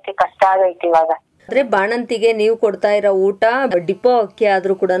ಬರಕ್ಕೆ ಕಷ್ಟ ಆಗೈತಿ ಇವಾಗ. ಅಂದ್ರೆ ಬಾಣಂತಿಗೆ ನೀವು ಕೊಡ್ತಾ ಇರೋ ಊಟ ಡಿಪೋ ಅಕ್ಕಿ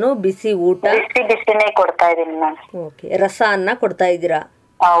ಆದ್ರೂ ಕೂಡ ಬಿಸಿ ಊಟ, ಬಿಸಿನೇ ಕೊಡ್ತಾ ಇದೀನಿ ಮ್ಯಾಮ್. ಓಕೆ, ರಸ ಅನ್ನ ಕೊಡ್ತಾ ಇದ್ದೀರಾ?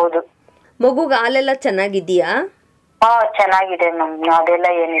 ಹೌದು. ಮಗುಗ ಹಾಲೆಲ್ಲ ಚೆನ್ನಾಗಿದ್ಯಾ? ಚೆನ್ನಾಗಿದೆ ಮ್ಯಾಮ್, ಅದೆಲ್ಲ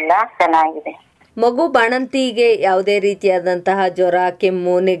ಏನಿಲ್ಲ, ಚೆನ್ನಾಗಿದೆ. ಮಗು ಬಾಣಂತಿಗೆ ಯಾವುದೇ ರೀತಿಯಾದಂತಹ ಜ್ವರ,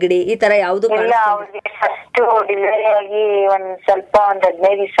 ಕೆಮ್ಮು, ನೆಗಡಿ ಈ ತರ ಯಾವ್ದು ಇಲ್ಲ. ಅವ್ರಿಗೆ ಫಸ್ಟ್ ಡೆಲಿವರಿ ಆಗಿ ಒಂದ್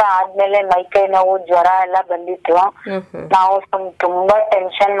 15 ದಿವಸ ಆದ್ಮೇಲೆ ಮೈಕೈ ನೋವು, ಜ್ವರ ಎಲ್ಲ ಬಂದಿತ್ತು. ನಾವು ತುಂಬಾ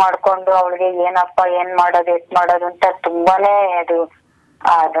ಟೆನ್ಷನ್ ಮಾಡ್ಕೊಂಡು ಅವಳಿಗೆ ಏನಪ್ಪ ಏನ್ ಮಾಡೋದು ಎಟ್ ಮಾಡೋದು ಅಂತ ತುಂಬಾನೇ ಅದು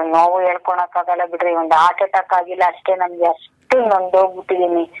ನೋವು ಹೇಳ್ಕೊಳಕ್ ಆಗಲ್ಲ ಬಿಡ್ರಿ. ಒಂದು ಹಾರ್ಟ್ ಅಟ್ಯಾಕ್ ಆಗಿಲ್ಲ ಅಷ್ಟೇ, ನಮ್ಗೆ ಅಷ್ಟು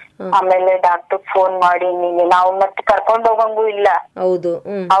ನೊಂದೋಗ್ಬಿಟ್ಟಿದೀನಿ. ಆಮೇಲೆ ಡಾಕ್ಟರ್ ಫೋನ್ ಮಾಡಿ ನಾವು ಮತ್ತೆ ಕರ್ಕೊಂಡ್ ಹೋಗಂಗೂ ಇಲ್ಲ. ಹೌದು.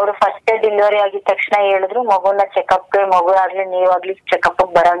 ಅವ್ರು ಫಸ್ಟ್ ಡೆಲಿವರಿ ಆಗಿದ ತಕ್ಷಣ ಹೇಳಿದ್ರು ಮಗುನ ಚೆಕಪ್, ಮಗು ಆಗ್ಲಿ ನೀವಾಗ್ಲಿ ಚೆಕಪ್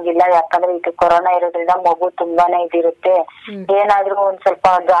ಬರಂಗಿಲ್ಲ, ಯಾಕಂದ್ರೆ ಇದು ಕೊರೋನಾ ಇರೋದ್ರಿಂದ ಮಗು ತುಂಬಾನೇ ಇದಿರುತ್ತೆ. ಏನಾದ್ರೂ ಒಂದ್ ಸ್ವಲ್ಪ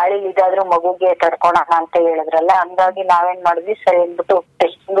ಗಾಳಿ ಇದಾದ್ರೂ ಮಗುಗೆ ತಡ್ಕೊಳೋಣ ಅಂತ ಹೇಳಿದ್ರಲ್ಲ. ಹಂಗಾಗಿ ನಾವೇನ್ ಮಾಡಿದ್ವಿ, ಸರಿ ಅಂದ್ಬಿಟ್ಟು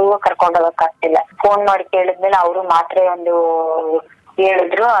ಟೆಸ್ಟ್ಗೂ ಕರ್ಕೊಂಡ್ ಹೋಗಕ್ ಆಗ್ತಿಲ್ಲ. ಫೋನ್ ಮಾಡಿ ಕೇಳಿದ್ಮೇಲೆ ಅವರು ಮಾತ್ರೆ ಒಂದು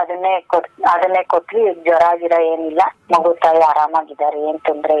ಹೇಳಿದ್ರು, ಅದನ್ನೇ ಕೊಟ್ವಿ. ಜ್ವರ ಗಿರ ಏನಿಲ್ಲ, ಮಗು ತಾಯಿ ಆರಾಮಾಗಿದ್ದಾರೆ, ಏನ್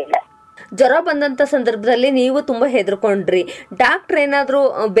ತೊಂದ್ರೆ ಇಲ್ಲ. ಜ್ವರ ಬಂದಂತ ಸಂದರ್ಭದಲ್ಲಿ ನೀವು ತುಂಬಾ ಹೆದರ್ಕೊಂಡ್ರಿ. ಡಾಕ್ಟರ್ ಏನಾದ್ರು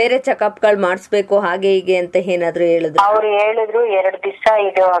ಬೇರೆ ಚೆಕಪ್ಗಳು ಮಾಡಿಸ್ಬೇಕು ಹಾಗೆ ಹೀಗೆ ಅಂತ ಏನಾದ್ರು ಹೇಳಿದ್ರು? ಅವ್ರು ಹೇಳಿದ್ರು 2 ದಿವಸ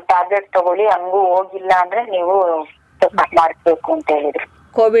ಇದು ಟ್ಯಾಬ್ಲೆಟ್ ತಗೊಳ್ಳಿ, ಹಂಗೂ ಹೋಗಿಲ್ಲ ಅಂದ್ರೆ ನೀವು ಚೆಕಪ್ ಮಾಡಿಸ್ಬೇಕು ಅಂತ ಹೇಳಿದ್ರು.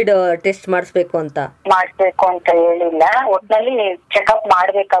 ಕೋವಿಡ್ ಟೆಸ್ಟ್ ಮಾಡಿಸ್ಬೇಕು ಅಂತ ಹೇಳಿಲ್ಲ. ಒಟ್ನಲ್ಲಿ ಚೆಕಪ್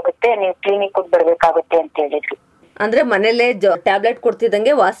ಮಾಡ್ಬೇಕಾಗುತ್ತೆ, ನೀವು ಕ್ಲಿನಿಕ್ ಬರ್ಬೇಕಾಗುತ್ತೆ ಅಂತ ಹೇಳಿದ್ರು. ಅಂದ್ರೆ ಮನೇಲೆ ಟ್ಯಾಬ್ಲೆಟ್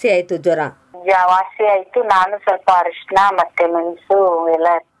ಕೊಡ್ತಿದ್ದಂಗೆ ವಾಸಿ ಆಯ್ತು ಜ್ವರ? ವಾಸಿ ಆಯ್ತು. ನಾನು ಸ್ವಲ್ಪ ಅರಿಶಿನ ಮತ್ತೆ ಮೆಣಸು ಎಲ್ಲ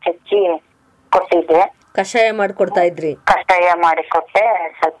ಹೆಚ್ಚಿ ಕೊಟ್ಟಿದ್ದೆ. ಕಷಾಯ ಮಾಡಿ ಕೊಡ್ತಾ ಇದ್ರಿ? ಕಷಾಯ ಮಾಡಿ ಕೊಟ್ಟೆ,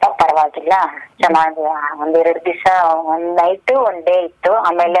 ಸ್ವಲ್ಪ ಪರವಾಗಿಲ್ಲ, ಚೆನ್ನಾಗಿ 1-2 ದಿವಸ, ಒಂದ್ ನೈಟ್ 1 ಡೇ ಇತ್ತು.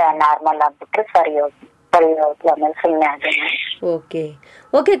 ಆಮೇಲೆ ನಾರ್ಮಲ್ ಆಗ್ಬಿಟ್ರು, ಸರಿ ಹೋಗಿ ಆಮೇಲೆ ಸುಮ್ಮನೆ ಆಗಿದೆ.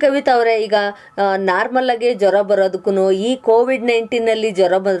 ಓಕೆ ಕವಿತಾ ಅವರೇ, ಈಗ ನಾರ್ಮಲ್ ಆಗಿ ಜ್ವರ ಬರೋದಕ್ಕೂ ಈ COVID-19 ನಲ್ಲಿ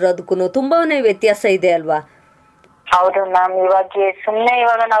ಜ್ವರ ಬರೋದಕ್ಕೂ ತುಂಬಾನೇ ವ್ಯತ್ಯಾಸ ಇದೆ ಅಲ್ವಾ? ಹೌದು ಮ್ಯಾಮ್.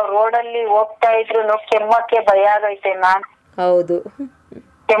 ಇವಾಗ ನಾವು ರೋಡಲ್ಲಿ ಹೋಗ್ತಾ ಇದ್ರು ಕೆಮ್ಮಕ್ಕೆ ಭಯ ಆಗೈತೆ ಮ್ಯಾಮ್. ಹೌದು,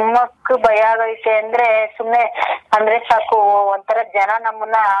 ಕೆಮ್ಮಕ್ಕೆ ಭಯ ಆಗೈತೆ ಅಂದ್ರೆ ಸುಮ್ನೆ ಅಂದ್ರೆ ಸಾಕು, ಒಂಥರ ಜನ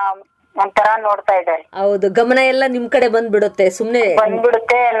ನಮ್ಮನ್ನ ಒಂಥರ ನೋಡ್ತಾ ಇದ್ದಾರೆ. ಹೌದು, ಗಮನ ಎಲ್ಲ ನಿಮ್ ಕಡೆ ಬಂದ್ಬಿಡುತ್ತೆ, ಸುಮ್ನೆ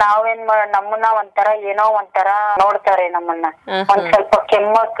ಬಂದ್ಬಿಡುತ್ತೆ. ನಾವೇನ್ ನಮ್ಮನ್ನ ಒಂಥರ ಏನೋ ಒಂಥರ ನೋಡ್ತಾರೆ ನಮ್ಮನ್ನ. ಒಂದ್ ಸ್ವಲ್ಪ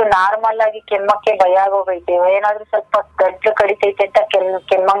ಕೆಮ್ಮಕ್ಕೆ, ನಾರ್ಮಲ್ ಆಗಿ ಕೆಮ್ಮಕ್ಕೆ ಭಯ ಆಗೋಗೈತೆ. ಏನಾದ್ರೂ ಸ್ವಲ್ಪ ಗಂಟ್ಲು ಕಡಿತೈತೆ ಅಂತ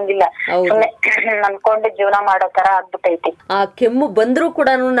ಕೆಮ್ಮಂಗಿಲ್ಲ, ಸುಮ್ನೆ ಅನ್ಕೊಂಡು ಜೀವನ ಮಾಡೋ ತರ ಆಗ್ಬಿಟ್ಟೈತಿ. ಆ ಕೆಮ್ಮು ಬಂದ್ರೂ ಕೂಡ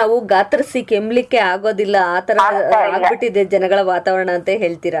ನಾವು ಗಾತ್ರಸಿ ಕೆಮ್ಲಿಕ್ಕೆ ಆಗೋದಿಲ್ಲ, ಆತರ ಆಗ್ಬಿಟ್ಟಿದೆ ಜನಗಳ ವಾತಾವರಣ ಅಂತ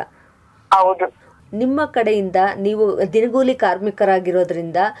ಹೇಳ್ತೀರಾ? ಹೌದು. ನಿಮ್ಮ ಕಡೆಯಿಂದ ನೀವು ದಿನಗೂಲಿ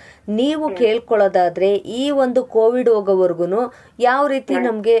ಕಾರ್ಮಿಕರಾಗಿರೋದ್ರಿಂದ ನೀವು ಕೇಳ್ಕೊಳ್ಳೋದಾದ್ರೆ ಈ ಒಂದು ಕೋವಿಡ್ ಹೋಗೋವರೆಗೂ ಯಾವ ರೀತಿ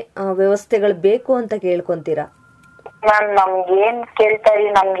ನಮ್ಗೆ ವ್ಯವಸ್ಥೆಗಳು ಬೇಕು ಅಂತ ಕೇಳ್ಕೊಂತೀರಾ? ಮ್ಯಾಮ್ ನಮ್ಗೇನ್ ಕೇಳ್ತಾ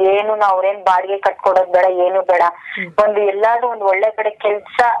ಇದೀವಿ, ನಮ್ಗೇನು ಅವ್ರೇನ್ ಬಾಡಿಗೆ ಕಟ್ಕೊಡೋದ್ ಬೇಡ, ಏನು ಬೇಡ. ಎಲ್ಲಾದ್ರೂ ಒಂದ್ ಒಳ್ಳೆ ಕಡೆ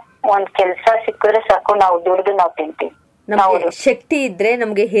ಕೆಲ್ಸ ಸಿಕ್ಕಿದ್ರೆ ಸಾಕು, ನಾವು ದುಡ್ದು ನಾವು ತಿಂತೀವಿ. ನಮ್ಗೆ ಶಕ್ತಿ ಇದ್ರೆ,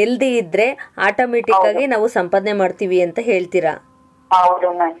 ನಮ್ಗೆ ಹೆಲ್ದಿ ಇದ್ರೆ ಆಟೋಮೆಟಿಕ್ ಆಗಿ ನಾವು ಸಂಪಾದನೆ ಮಾಡ್ತೀವಿ ಅಂತ ಹೇಳ್ತೀರಾ? ಹೌದು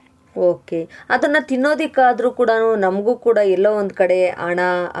ಮ್ಯಾಮ್. ಓಕೆ. ಅದನ್ನ ತಿನ್ನೋದಿಕ್ಕಾದ್ರೂ ಕೂಡ ನಮಗೂ ಕೂಡ ಎಲ್ಲೋ ಒಂದ್ ಕಡೆ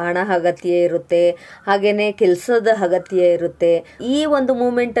ಹಣ ಅಗತ್ಯ ಇರುತ್ತೆ, ಹಾಗೇನೆ ಕೆಲಸದ ಅಗತ್ಯ ಇರುತ್ತೆ. ಈ ಒಂದು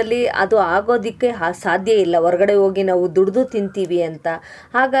ಮೂಮೆಂಟ್ ಅಲ್ಲಿ ಅದು ಆಗೋದಿಕ್ಕೆ ಸಾಧ್ಯ ಇಲ್ಲ, ಹೊರಗಡೆ ಹೋಗಿ ನಾವು ದುಡ್ದು ತಿಂತೀವಿ ಅಂತ.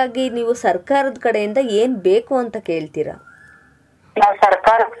 ಹಾಗಾಗಿ ನೀವು ಸರ್ಕಾರದ ಕಡೆಯಿಂದ ಏನ್ ಬೇಕು ಅಂತ ಕೇಳ್ತೀರಾ? ನಾವ್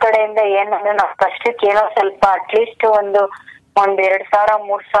ಸರ್ಕಾರದ ಕಡೆಯಿಂದ ಏನಂದ್ರೆ ನಾವ್ ಕಷ್ಟಕ್ಕೆ ಏನೋ ಸ್ವಲ್ಪ ಅಟ್ಲೀಸ್ಟ್ ಒಂದ್ 2,000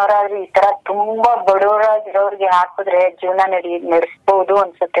 3,000 ಆದ್ರೂ ಈ ತರ ತುಂಬಾ ಬಡವರಾಗಿರೋರ್ಗೆ ಹಾಕಿದ್ರೆ ಜೀವನ ನಡೆಸಬಹುದು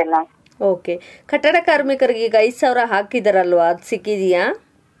ಅನ್ಸುತ್ತೆ ನಾವು. ಓಕೆ. ಕಟ್ಟಡ ಕಾರ್ಮಿಕರಿಗೆ ಈಗ 5,000 ಹಾಕಿದಾರಲ್ವಾ, ಅದ್ ಸಿಕ್ಕಿದೀಯಾ?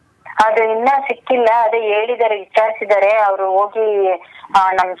 ಅದು ಇನ್ನ ಸಿಕ್ಕಿಲ್ಲ. ಅದೇ ಹೇಳಿದಾರೆ, ವಿಚಾರಿಸಿದಾರೆ. ಅವ್ರು ಹೋಗಿ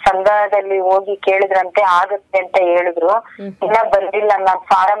ನಮ್ ಸಂಘದಲ್ಲಿ ಹೋಗಿ ಕೇಳಿದ್ರಂತೆ, ಆಗುತ್ತೆ ಅಂತ ಹೇಳಿದ್ರು. ಇನ್ನ ಬಂದಿಲ್ಲ. ನಾನ್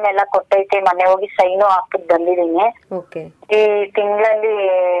ಫಾರಂ ಎಲ್ಲ ಕೊಟ್ಟೈತೆ, ಮನೆ ಹೋಗಿ ಸೈನು ಹಾಕಿದ್ ಬಂದಿದೀನಿ. ಈ ತಿಂಗಳಲ್ಲಿ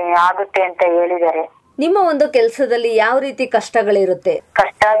ಆಗುತ್ತೆ ಅಂತ ಹೇಳಿದಾರೆ. ನಿಮ್ಮ ಒಂದು ಕೆಲಸದಲ್ಲಿ ಯಾವ ರೀತಿ ಕಷ್ಟಗಳಿರುತ್ತೆ?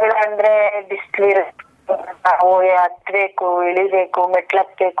 ಕಷ್ಟಗಳಂದ್ರೆ ಬಿಸಿಲಿರುತ್ತೆ, ನಾವು ಹತ್ಬೇಕು, ಇಳಿಬೇಕು,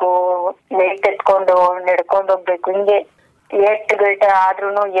 ಮೆಟ್ಲತ್ಬೇಕು, ವೇಟ್ ಎತ್ಕೊಂಡು ನಡ್ಕೊಂಡು ಹೋಗ್ಬೇಕು. ಹಿಂಗೆ ಏಟ್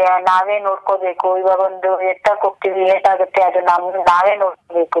ಆದ್ರೂನು ನಾವೇ ನೋಡ್ಕೋಬೇಕು. ಇವಾಗ ಒಂದು ಎತ್ತಕ್ ಹೋಗ್ತೀವಿ, ಏಟಾಗುತ್ತೆ, ಅದು ನಾವೇ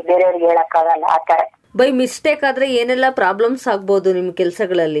ನೋಡ್ಕೋಬೇಕು, ಬೇರೆಯವ್ರಿಗೆ ಹೇಳಕ್ ಆಗಲ್ಲ. ಆತರ ಬೈ ಮಿಸ್ಟೇಕ್ ಆದ್ರೆ ಏನೆಲ್ಲ ಪ್ರಾಬ್ಲಮ್ಸ್ ಆಗ್ಬೋದು ನಿಮ್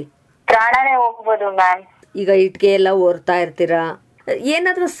ಕೆಲ್ಸಗಳಲ್ಲಿ? ಪ್ರಾಣನೇ ಹೋಗ್ಬೋದು ಮ್ಯಾಮ್. ಈಗ ಇಟ್ಗೆ ಎಲ್ಲ ಓರ್ತಾ ಇರ್ತೀರಾ,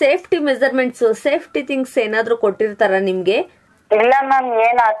 ಏನಾದ್ರೂ ಸೇಫ್ಟಿ ಮೆಜರ್ಮೆಂಟ್ಸ್, ಸೇಫ್ಟಿ ಥಿಂಗ್ಸ್ ಏನಾದ್ರೂ ಕೊಟ್ಟಿರ್ತಾರ ನಿಮ್ಗೆ? ಇಲ್ಲ ಮ್ಯಾಮ್,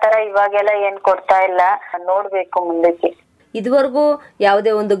 ಏನ್ ಆತರ ಇವಾಗೆಲ್ಲ ಏನ್ ಕೊಡ್ತಾ ಇಲ್ಲ, ನೋಡ್ಬೇಕು ಮುಂದಕ್ಕೆ. ಇದುವರೆಗೂ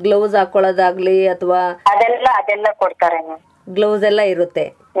ಯಾವ್ದೇ ಒಂದು ಗ್ಲೌಸ್ ಹಾಕೊಳ್ಳೋದಾಗ್ಲಿ ಅಥವಾ ಅದೆಲ್ಲ ಕೊಡ್ತಾರೆ ಮ್ಯಾಮ್. ಗ್ಲೌಸ್ ಎಲ್ಲ ಇರುತ್ತೆ?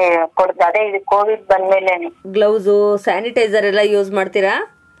 ಅದೇ ಇದು ಕೋವಿಡ್ ಬಂದ್ಮೇಲೆ ಗ್ಲೌಸ್, ಸ್ಯಾನಿಟೈಸರ್ ಎಲ್ಲ ಯೂಸ್ ಮಾಡ್ತೀರಾ?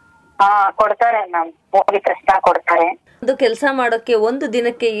 ಕೊಡ್ತಾರೆ ಮ್ಯಾಮ್, ಹೋಗಿದ ತಕ್ಷಣ ಕೊಡ್ತಾರೆ. ಒಂದು ಕೆಲಸ ಮಾಡೋಕೆ ಒಂದು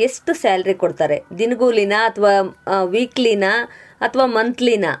ದಿನಕ್ಕೆ ಎಷ್ಟು ಸ್ಯಾಲ್ರಿ ಕೊಡ್ತಾರೆ? ದಿನಗೂಲಿನ ಅಥವಾ ವೀಕ್ಲಿನ ಅಥವಾ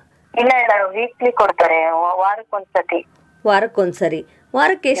ಮಂತ್ಲಿನ? ಇಲ್ಲ ವೀಕ್ಲಿ ಕೊಡ್ತಾರೆ, ವಾರಕ್ಕೊಂದ್ಸತಿ. ವಾರಕ್ಕೊಂದ್ಸರಿ.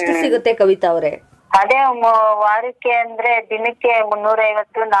 ವಾರಕ್ಕೆ ಎಷ್ಟು ಸಿಗುತ್ತೆ ಕವಿತಾ ಅವರೇ? ಅದೇ ವಾರಕ್ಕೆ ಅಂದ್ರೆ ದಿನಕ್ಕೆ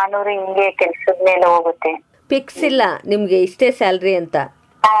 350 400 ಹಿಂಗೆ ಕೆಲ್ಸದ ಮೇಲೆ ಹೋಗುತ್ತೆ. ಫಿಕ್ಸ್ ಇಲ್ಲ ನಿಮ್ಗೆ ಇಷ್ಟೇ ಸ್ಯಾಲ್ರಿ ಅಂತ?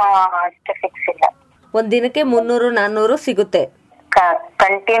 ಅಷ್ಟೇ ಫಿಕ್ಸ್ ಇಲ್ಲ. ಒಂದ್ ದಿನಕ್ಕೆ 300 400 ಸಿಗುತ್ತೆ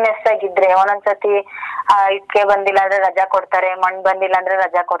ಕಂಟಿನ್ಯೂಸ್ ಆಗಿದ್ರೆ. ಒಂದೊಂದ್ಸತಿ ಇಟ್ಕೆ ಬಂದಿಲ್ಲ ಅಂದ್ರೆ ರಜಾ ಕೊಡ್ತಾರೆ, ಮಣ್ಣು ಬಂದಿಲ್ಲ ಅಂದ್ರೆ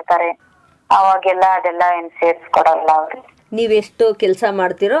ರಜಾ ಕೊಡ್ತಾರೆ. ಅವಾಗೆಲ್ಲ ಅದೆಲ್ಲ ಏನ್ ಸೇರ್ಸ್ಕೊಡಲ್ಲ ಅವ್ರು. ನೀವೆಷ್ಟು ಕೆಲಸ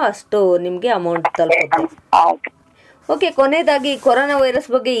ಮಾಡ್ತಿರೋ ಅಷ್ಟು ನಿಮ್ಗೆ ಅಮೌಂಟ್ ತಲುಪುತ್ತೆ. ಓಕೆ. ಕೊನೆಯದಾಗಿ ಕೊರೋನಾ ವೈರಸ್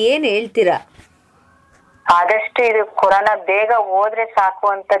ಬಗ್ಗೆ ಏನ್ ಹೇಳ್ತೀರಾ? ಆದಷ್ಟು ಇದು ಕೊರೋನಾ ಬೇಗ ಹೋದ್ರೆ ಸಾಕು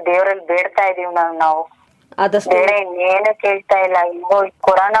ಅಂತ ದೇವರಲ್ಲಿ ಬೇಡ್ತಾ ಇದೀವಿ ನಾವು. ಆದಷ್ಟು ಬೇರೆ ಇನ್ನೇನು ಕೇಳ್ತಾ ಇಲ್ಲ.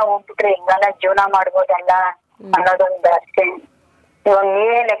 ಕೊರೋನಾ ಹೋಗ್ಬಿಟ್ರೆ ಹೆಂಗನ ಜೀವನ ಮಾಡ್ಬೋದಲ್ಲ ಅನ್ನೋದೊಂದು ಅಷ್ಟೇ. ಇವಾಗ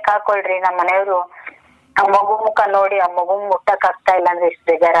ನೀವೇ ಲೆಕ್ಕ ಹಾಕೊಳ್ರಿ, ನಮ್ಮ ಮನೆಯವರು ಆ ಮಗು ಮುಖ ನೋಡಿ ಆ ಮಗು ಮುಟ್ಟಕ್ ಆಗ್ತಾ ಇಲ್ಲ ಅಂದ್ರೆ ಎಷ್ಟು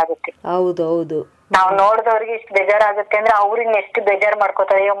ಬೇಜಾರಾಗುತ್ತೆ. ಹೌದು. ನಾವ್ ನೋಡಿದವ್ರಿಗೆ ಇಷ್ಟು ಬೇಜಾರಾಗುತ್ತೆ ಅಂದ್ರೆ ಅವ್ರಿಗೆ ಎಷ್ಟು ಬೇಜಾರ್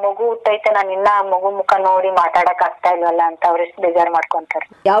ಮಾಡ್ಕೋತಾರೆ. ಮಗು ಹುಟ್ಟೈತೆ, ನಾನು ಇನ್ನ ಆ ಮಗು ಮುಖ ನೋಡಿ ಮಾತಾಡಕ್ ಆಗ್ತಾ ಇಲ್ವಲ್ಲ ಅಂತ ಅವ್ರ ಎಷ್ಟು ಬೇಜಾರ್ ಮಾಡ್ಕೊಂತಾರೆ.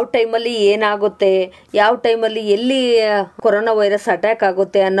 ಯಾವ ಟೈಮಲ್ಲಿ ಏನಾಗುತ್ತೆ, ಯಾವ ಟೈಮಲ್ಲಿ ಎಲ್ಲಿ ಕೊರೋನಾ ವೈರಸ್ ಅಟ್ಯಾಕ್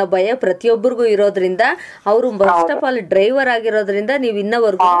ಆಗುತ್ತೆ ಅನ್ನೋ ಭಯ ಪ್ರತಿಯೊಬ್ಬರಿಗೂ ಇರೋದ್ರಿಂದ, ಅವರು ಫಸ್ಟ್ ಆಫ್ ಆಲ್ ಡ್ರೈವರ್ ಆಗಿರೋದ್ರಿಂದ ನೀವ್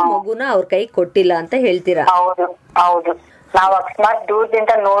ಇನ್ನವರೆಗೂ ಮಗುನ ಅವ್ರ ಕೈ ಕೊಟ್ಟಿಲ್ಲ ಅಂತ ಹೇಳ್ತೀರಾ? ಹೌದು. ನಾವ್ ಅಕಸ್ಮಾತ್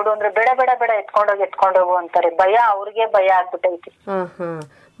ದೂರದಿಂದ ನೋಡು ಅಂದ್ರೆ ಬೇಡ ಎತ್ಕೊಂಡೋಗು ಅಂತಾರೆ. ಭಯ, ಅವ್ರಿಗೆ ಭಯ ಆಗ್ಬಿಟ್ಟೈತಿ.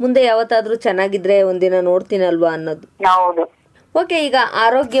 ಮುಂದೆ ಯಾವತ್ತಾದ್ರೂ ಚೆನ್ನಾಗಿದ್ರೆ ಒಂದಿನ ನೋಡ್ತೀನಲ್ವಾ ಅನ್ನೋದು. ಹೌದು. ಓಕೆ. ಈಗ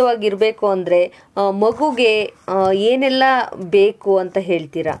ಆರೋಗ್ಯವಾಗಿರ್ಬೇಕು ಅಂದ್ರೆ ಮಗುಗೆ ಏನೆಲ್ಲ ಬೇಕು ಅಂತ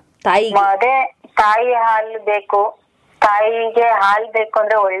ಹೇಳ್ತೀರಾ? ಅದೇ ತಾಯಿ ಹಾಲು ಬೇಕು. ತಾಯಿಗೆ ಹಾಲು ಬೇಕು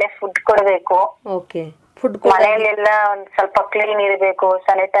ಅಂದ್ರೆ ಒಳ್ಳೆ ಫುಡ್ ಕೊಡ್ಬೇಕು. ಓಕೆ. ಮನೆಯಲ್ಲೆಲ್ಲ ಒಂದ್ ಸ್ವಲ್ಪ ಕ್ಲೀನ್ ಇರ್ಬೇಕು,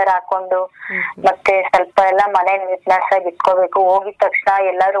 ಸ್ಯಾನಿಟೈಸರ್ ಹಾಕೊಂಡು, ಮತ್ತೆ ಸ್ವಲ್ಪ ಎಲ್ಲ ಮನೆ ನೀಟ್ನೆಸ್ ಆಗಿ ಇಟ್ಕೋಬೇಕು. ಹೋಗಿದ ತಕ್ಷಣ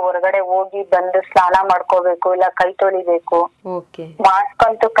ಎಲ್ಲಾರು ಹೊರಗಡೆ ಹೋಗಿ ಬಂದು ಸ್ನಾನ ಮಾಡ್ಕೋಬೇಕು, ಇಲ್ಲ ಕೈ ತೊಳಿಬೇಕು. ಮಾಸ್ಕ್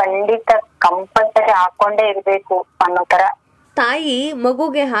ಅಂತೂ ಖಂಡಿತ ಕಂಪಲ್ಸರಿ ಹಾಕೊಂಡೇ ಇರ್ಬೇಕು ಅನ್ನೋ ತರ. ತಾಯಿ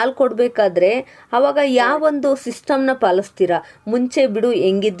ಮಗುಗೆ ಹಾಲು ಕೊಡ್ಬೇಕಾದ್ರೆ ಅವಾಗ ಯಾವೊಂದು ಸಿಸ್ಟಮ್ ನ ಪಾಲಿಸ್ತೀರಾ? ಮುಂಚೆ ಬಿಡು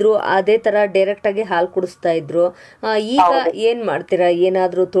ಹೆಂಗಿದ್ರು ಅದೇ ತರ ಡೈರೆಕ್ಟ್ ಆಗಿ ಹಾಲು ಕುಡಿಸ್ತಾ ಇದ್ರು, ಈಗ ಏನ್ ಮಾಡ್ತೀರಾ?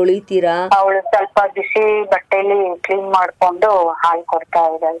 ಏನಾದ್ರೂ ತೊಳಿತೀರಾ? ಅವಳು ಸ್ವಲ್ಪ ಬಿಸಿ ಬಟ್ಟೆಯಲ್ಲಿ ಕ್ಲೀನ್ ಮಾಡ್ಕೊಂಡು ಹಾಲು ಕೊಡ್ತಾ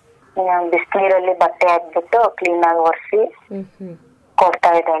ಇದ್ದಾಳೆ. ಬಿಸಿನೀರಲ್ಲಿ ಬಟ್ಟೆ ಹಾಕ್ಬಿಟ್ಟು ಕ್ಲೀನ್ ಆಗಿ ಒರೆಸಿ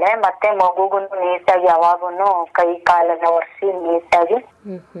ಕೊಡ್ತಾ ಇದ್ದಾಳೆ. ಮತ್ತೆ ಮಗುಗೂ ನೀಟಾಗಿ ಯಾವಾಗೂನು ಕೈ ಕಾಲೆಲ್ಲ ಒರೆಸಿ ನೀಟಾಗಿ.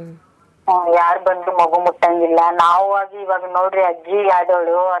 ಯಾರ್ ಬಂದು ಮಗು ಮುಟ್ಟಂಗಿಲ್ಲ. ನಾವು ಆಗಿ ಇವಾಗ ನೋಡ್ರಿ, ಅಜ್ಜಿ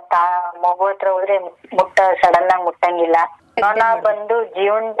ಆದವಳು ಮಗು ಹತ್ರ ಹೋದ್ರೆ ಸಡನ್ ಆಗಿ ಮುಟ್ಟಂಗಿಲ್ಲ. ಕೊರೋನಾ ಬಂದು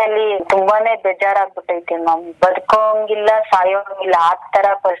ಜೀವನದಲ್ಲಿ ತುಂಬಾನೇ ಬೇಜಾರಾಗ್ಬಿಟ್ಟೈತಿ. ನಮ್ ಬದುಕೋಂಗಿಲ್ಲ, ಸಾಯೋಂಗಿಲ್ಲ, ಆ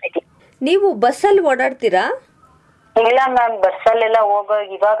ತರ ಪರಿಸ್ಥಿತಿ. ನೀವು ಬಸ್ಸಲ್ಲಿ ಓಡಾಡ್ತೀರಾ? ಇಲ್ಲ ಮ್ಯಾಮ್, ಬಸ್ಸಲ್ಲೆಲ್ಲ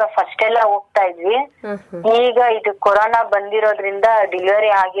ಇವಾಗ ಫಸ್ಟ್ ಎಲ್ಲ ಹೋಗ್ತಾ ಇದ್ವಿ. ಈಗ ಇದು ಕೊರೋನಾ ಬಂದಿರೋದ್ರಿಂದ,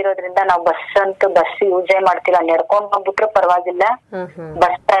 ಡೆಲಿವರಿ ಆಗಿರೋದ್ರಿಂದ ನಾವು ಬಸ್ ಯೂಸೇ ಮಾಡ್ತಿಲ್ಲ. ನಡ್ಕೊಂಡ್ ಹೋಗ್ಬಿಟ್ರು ಪರವಾಗಿಲ್ಲ,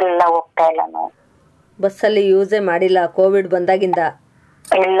 ಬಸ್ಸೆಲ್ಲ ಹೋಗ್ತಾ ಇಲ್ಲ ನಾವು. ಬಸ್ಸಲ್ಲಿ ಯೂಸೇ ಮಾಡಿಲ್ಲ ಕೋವಿಡ್ ಬಂದಾಗಿಂದ?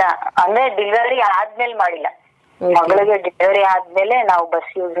 ಇಲ್ಲ, ಅಂದ್ರೆ ಡೆಲಿವರಿ ಆದ್ಮೇಲೆ ಮಾಡಿಲ್ಲ. ಮಗಳಿಗೆ ಡೆಲಿವರಿ ಆದ್ಮೇಲೆ ನಾವು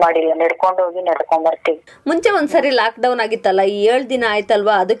ಬಸ್ ಯೂಸ್ ಮಾಡಿಲ್ಲ, ನಡ್ಕೊಂಡ್ ಹೋಗಿ ನಡ್ಕೊಂಡ್ ಬರ್ತೀವಿ. ಮುಂಚೆ ಒಂದ್ಸರಿ ಲಾಕ್ ಡೌನ್ ಆಗಿತ್ತಲ್ಲ, ಈ 7 ದಿನ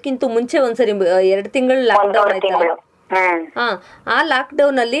ಆಯ್ತಲ್ವಾ, ಅದಕ್ಕಿಂತ ಮುಂಚೆ ಒಂದ್ಸರಿ 2 ತಿಂಗಳು ಲಾಕ್ ಡೌನ್ ಆಯ್ತಲ್ಲ. ಆ ಲಾಕ್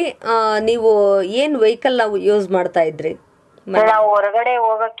ಡೌನ್ ಅಲ್ಲಿ ನೀವು ಏನ್ ವೆಹಿಕಲ್ ನಾವು ಯೂಸ್ ಮಾಡ್ತಾ ಇದ್ರಿ? ನಾವು ಹೊರಗಡೆ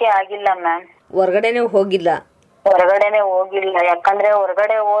ಹೋಗಕ್ಕೆ ಆಗಿಲ್ಲ ಮ್ಯಾಮ್. ಹೊರಗಡೆನೆ ಹೋಗಿಲ್ಲ? ಹೊರಗಡೆನೆ ಹೋಗಿಲ್ಲ, ಯಾಕಂದ್ರೆ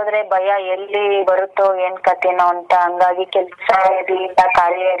ಹೊರಗಡೆ ಹೋದ್ರೆ ಭಯ, ಎಲ್ಲಿ ಬರುತ್ತೋ ಏನ್ ಕಥೆನೋ ಅಂತ. ಹಂಗಾಗಿ ಕೆಲ್ಸ ಇರ್ಲಿಲ್ಲ,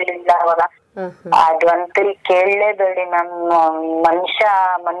 ಕಾರ್ಯ ಇರ್ಲಿಲ್ಲ ಅವಾಗ. ಅದಂತೂ ಕೇಳಲೇಬೇಡಿ ಮ್ಯಾಮ್.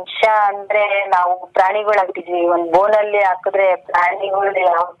 ಮನುಷ್ಯ ಅಂದ್ರೆ ನಾವು ಪ್ರಾಣಿಗಳಾಗ್ತಿದ್ವಿ. ಒಂದ್ ಬೋನಲ್ಲಿ ಹಾಕಿದ್ರೆ ಪ್ರಾಣಿಗಳು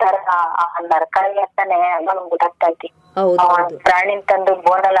ಯಾವ ತರ ನರಕಾರಿ ಅಂತಾನೆ ನಮ್ಗೆ ಗೊತ್ತಾಗ್ತೈತಿ. ಪ್ರಾಣಿನ್ ತಂದು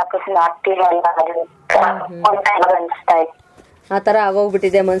ಬೋನಲ್ಲಿ ಹಾಕ್ತಿವಲ್ಲ, ಅದು ಅನಿಸ್ತಾ ಇತ್ತು. ಆ ತರ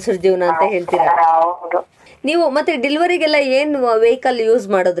ಆಗೋಗ್ಬಿಟ್ಟಿದೆ ಮನುಷ್ಯರ ಜೀವನ ಅಂತ ಹೇಳ್ತೀರಾ? ಹೌದು. ನೀವು ಮತ್ತೆ ಡೆಲಿವರಿಗೆಲ್ಲ ಏನ್ ವೆಹಿಕಲ್ ಯೂಸ್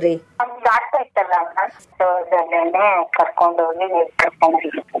ಮಾಡಿದ್ರಿ? ಆಗ್ತಾ ಇತ್ತಲ್ಲ, ಕರ್ಕೊಂಡು ಹೋಗಿ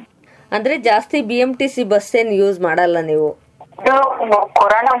ಅಂದ್ರೆ ಜಾಸ್ತಿ BMTC ಬಸ್ ಏನ್ ಯೂಸ್ ಮಾಡಲ್ಲ ನೀವು?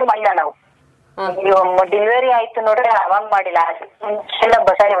 ಕೊರೋನಾ ಮಾಡಿಲ್ಲ ನಾವು. ಡೆಲಿವರಿ ಆಯ್ತು ನೋಡ್ರಿ, ಅವಾಗ ಮಾಡಿಲ್ಲ. ಮುಂಚೆಲ್ಲ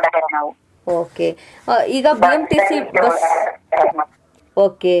ಬಸ್ಸಲ್ಲಿ ಓಡಾಡ ನಾವು. ಓಕೆ, ಈಗ BMTC bus,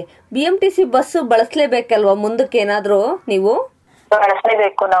 okay, BMTC bus ಬಳಸಲೇಬೇಕಲ್ವಾ ಮುಂದಕ್ಕೆ ಏನಾದ್ರು ನೀವು?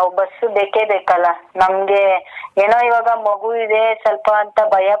 ಬಳಸಲೇಬೇಕು ನಾವು, ಬಸ್ ಬೇಕೇ ಬೇಕಲ್ಲ ನಮ್ಗೆ. ಏನೋ ಇವಾಗ ಮಗು ಇದೆ ಸ್ವಲ್ಪ ಅಂತ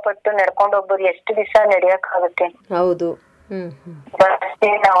ಭಯ ಪಟ್ಟು ನಡ್ಕೊಂಡು ಹೋಗ್ಬೋದು, ಎಷ್ಟು ದಿವಸ ನಡೆಯಕ್ ಆಗುತ್ತೆ? ಹೌದು.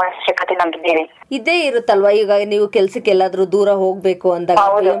 ಬಸ್ಸಿನ ಅವಶ್ಯಕತೆ ನಮ್ಗೆ ಇದೇ ಇರುತ್ತಲ್ವಾ. ಈಗ ನೀವು ಕೆಲ್ಸಕ್ಕೆ ಎಲ್ಲಾದ್ರೂ ದೂರ ಹೋಗ್ಬೇಕು ಅಂದಾಗ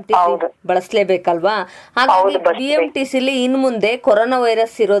BMTC ಬಳಸಲೇಬೇಕಲ್ವಾ? ಹಾಗಾಗಿ BMTCಲಿ ಇನ್ ಮುಂದೆ ಕೊರೋನಾ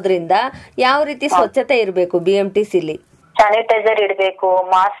ವೈರಸ್ ಇರೋದ್ರಿಂದ ಯಾವ ರೀತಿ ಸ್ವಚ್ಛತೆ ಇರಬೇಕು BMTCಲಿ? ಸ್ಯಾನಿಟೈಸರ್ ಇಡ್ಬೇಕು,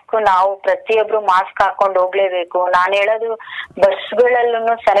 ಮಾಸ್ಕ್, ನಾವು ಪ್ರತಿಯೊಬ್ರು ಮಾಸ್ಕ್ ಹಾಕೊಂಡ್ ಹೋಗ್ಲೇಬೇಕು. ನಾನ್ ಹೇಳೋದು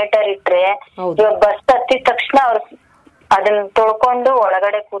ಬಸ್ಗಳಲ್ಲೂ ಸ್ಯಾನಿಟೈಸರ್ ಇಟ್ರೆ, ಇವಾಗ ಬಸ್ ಹತ್ತಿದ ತಕ್ಷಣ ಅವ್ರು ಅದನ್ನ ತೊಳ್ಕೊಂಡು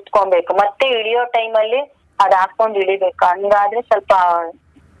ಒಳಗಡೆ ಕೂತ್ಕೊಬೇಕು, ಮತ್ತೆ ಇಳಿಯೋ ಟೈಮಲ್ಲಿ ಅದ್ ಹಾಕೊಂಡ್ ಇಳಿಬೇಕು. ಹಂಗಾದ್ರೆ ಸ್ವಲ್ಪ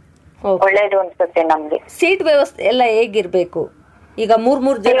ಒಳ್ಳೇದು ಅನ್ಸುತ್ತೆ ನಮ್ಗೆ. ಸೀಟ್ ವ್ಯವಸ್ಥೆ ಎಲ್ಲ ಹೇಗಿರ್ಬೇಕು? ಈಗ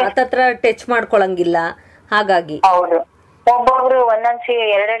 3 ಜನ ಹತ್ತತ್ರ ಟಚ್ ಮಾಡ್ಕೊಳಂಗಿಲ್ಲ, ಹಾಗಾಗಿ. ಹೌದು, ಒಬ್ಬೊಬ್ರು ಒಂದೊಂದ್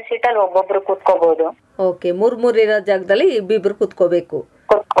 2 ಸೀಟಲ್ಲಿ ಒಬ್ಬೊಬ್ರು ಕೂತ್ಕೋಬಹುದು. ಓಕೆ, 3 ಇರೋ ಜಾಗದಲ್ಲಿ ಇಬ್ಬಿಬ್ರು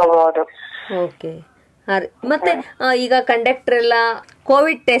ಕೂತ್ಕೋಬಹುದು. ಓಕೆ. ಮತ್ತೆ ಈಗ ಕಂಡಕ್ಟರ್ ಎಲ್ಲ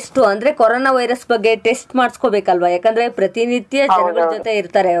ಕೋವಿಡ್ ಟೆಸ್ಟ್ ಅಂದ್ರೆ ಕೊರೋನಾ ವೈರಸ್ ಬಗ್ಗೆ ಟೆಸ್ಟ್ ಮಾಡಿಸ್ಕೋಬೇಕಲ್ವಾ? ಯಾಕಂದ್ರೆ ಪ್ರತಿನಿತ್ಯ ಜನಗಳ ಜೊತೆ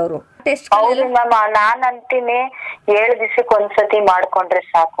ಇರ್ತಾರೆ ಅವರು. ಟೆಸ್ಟ್ ನಾನ್ ಅಂತೀನಿ 7 ದಿವಸಕ್ಕೆ ಒಂದ್ಸತಿ ಮಾಡ್ಕೊಂಡ್ರೆ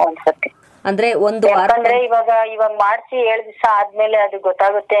ಸಾಕು ಅನ್ಸತ್ತೆ. ಅಂದ್ರೆ ಒಂದು ಯಾಕಂದ್ರೆ ಇವಾಗ ಮಾಡ್ಸಿ 7 ದಿವಸ ಆದ್ಮೇಲೆ ಅದು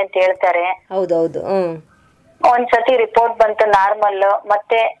ಗೊತ್ತಾಗುತ್ತೆ ಅಂತ ಹೇಳ್ತಾರೆ. ಹೌದೌದು. ಒಂದ್ಸತಿ ರಿಪೋರ್ಟ್ ಬಂತು ನಾರ್ಮಲ್,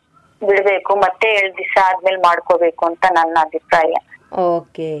 ಮತ್ತೆ ಬಿಡ್ಬೇಕು, ಮತ್ತೆ 7 ದಿವಸ ಆದ್ಮೇಲೆ ಮಾಡ್ಕೋಬೇಕು ಅಂತ ನನ್ನ ಅಭಿಪ್ರಾಯ.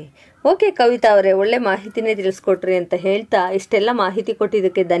 ಓಕೆ ಕವಿತಾ ಅವರೇ, ಒಳ್ಳೆ ಮಾಹಿತಿನೇ ತಿಳಿಸ್ಕೊಟ್ರಿ ಅಂತ ಹೇಳ್ತಾ ಇಷ್ಟೆಲ್ಲ ಮಾಹಿತಿ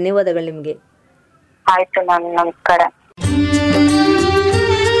ಕೊಟ್ಟಿದ್ದಕ್ಕೆ ಧನ್ಯವಾದಗಳು ನಿಮ್ಗೆ. ಆಯ್ತು ಮ್ಯಾಮ್, ನಮಸ್ಕಾರ.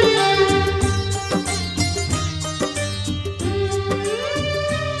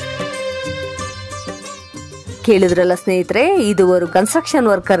 ಕೇಳಿದ್ರಲ್ಲ ಸ್ನೇಹಿತರೆ, ಇದುವರು ಕನ್ಸ್ಟ್ರಕ್ಷನ್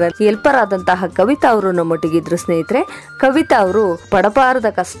ವರ್ಕರ್ ಹೆಲ್ಪರ್ ಆದಂತಹ ಕವಿತಾ ಅವರು ನಮ್ಮೊಟ್ಟಿಗಿದ್ರು. ಸ್ನೇಹಿತರೆ, ಕವಿತಾ ಅವರು ಪಡಬಾರದ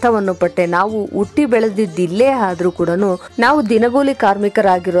ಕಷ್ಟವನ್ನು ಪಟ್ಟೆ, ನಾವು ಹುಟ್ಟಿ ಬೆಳೆದಿದ್ದಿಲ್ಲೇ ಆದ್ರೂ ಕೂಡ ನಾವು ದಿನಗೂಲಿ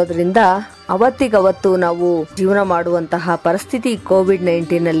ಕಾರ್ಮಿಕರಾಗಿರೋದ್ರಿಂದ ಅವತ್ತಿಗವತ್ತು ನಾವು ಜೀವನ ಮಾಡುವಂತಹ ಪರಿಸ್ಥಿತಿ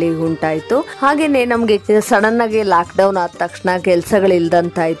COVID-19 ನಲ್ಲಿ ಉಂಟಾಯ್ತು. ಹಾಗೇನೆ ನಮ್ಗೆ ಸಡನ್ ಆಗಿ ಲಾಕ್ ಡೌನ್ ಆದ ತಕ್ಷಣ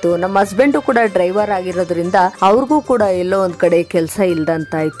ಕೆಲ್ಸಗಳಿಲ್ದಂತಾಯ್ತು. ನಮ್ಮ ಹಸ್ಬೆಂಡ್ ಕೂಡ ಡ್ರೈವರ್ ಆಗಿರೋದ್ರಿಂದ ಅವ್ರಿಗೂ ಕೂಡ ಎಲ್ಲೋ ಒಂದ್ ಕಡೆ ಕೆಲಸ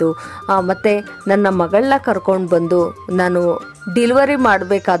ಇಲ್ದಂತಾಯ್ತು. ಮತ್ತೆ ನನ್ನ ಮಗಳನ್ನ ಕರ್ಕೊಂಡು ಬಂದು ನಾನು ಡೆಲಿವರಿ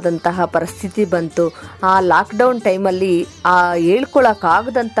ಮಾಡಬೇಕಾದಂತಹ ಪರಿಸ್ಥಿತಿ ಬಂತು. ಆ ಲಾಕ್ಡೌನ್ ಟೈಮಲ್ಲಿ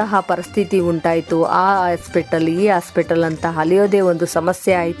ಹೇಳ್ಕೊಳಕ್ಕಾಗದಂತಹ ಪರಿಸ್ಥಿತಿ ಉಂಟಾಯಿತು. ಆ ಹಾಸ್ಪಿಟಲ್ ಈ ಹಾಸ್ಪಿಟಲ್ ಅಂತ ಅಲಿಯೋದೇ ಒಂದು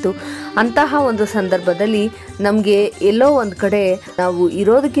ಸಮಸ್ಯೆ ಆಯಿತು. ಅಂತಹ ಒಂದು ಸಂದರ್ಭದಲ್ಲಿ ನಮಗೆ ಎಲ್ಲೋ ಒಂದು ಕಡೆ ನಾವು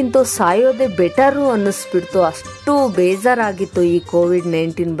ಇರೋದಕ್ಕಿಂತ ಸಾಯೋದೇ ಬೆಟರು ಅನ್ನಿಸ್ಬಿಡ್ತು. ಅಷ್ಟು ಬೇಜಾರಾಗಿತ್ತು ಈ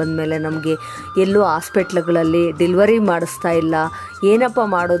COVID-19 ಬಂದಮೇಲೆ. ನಮಗೆ ಎಲ್ಲೂ ಹಾಸ್ಪಿಟ್ಲ್ಗಳಲ್ಲಿ ಡೆಲಿವರಿ ಮಾಡಿಸ್ತಾ ಇಲ್ಲ. ಏನಪ್ಪ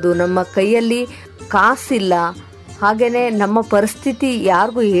ಮಾಡೋದು, ನಮ್ಮ ಕೈಯಲ್ಲಿ ಕಾಸಿಲ್ಲ. ಹಾಗೇನೆ ನಮ್ಮ ಪರಿಸ್ಥಿತಿ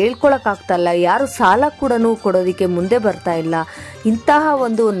ಯಾರಿಗೂ ಹೇಳ್ಕೊಳಕ್ಕಾಗ್ತಾಯಿಲ್ಲ. ಯಾರು ಸಾಲ ಕೂಡ ಕೊಡೋದಕ್ಕೆ ಮುಂದೆ ಬರ್ತಾ ಇಲ್ಲ. ಇಂತಹ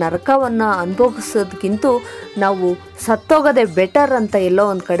ಒಂದು ನರಕವನ್ನು ಅನುಭವಿಸೋದಕ್ಕಿಂತ ನಾವು ಸತ್ತೋಗೋದೇ ಬೆಟರ್ ಅಂತ ಎಲ್ಲೋ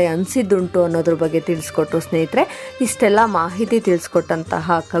ಒಂದು ಕಡೆ ಅನಿಸಿದ್ದುಂಟು ಅನ್ನೋದ್ರ ಬಗ್ಗೆ ತಿಳಿಸ್ಕೊಟ್ರು. ಸ್ನೇಹಿತರೆ, ಇಷ್ಟೆಲ್ಲ ಮಾಹಿತಿ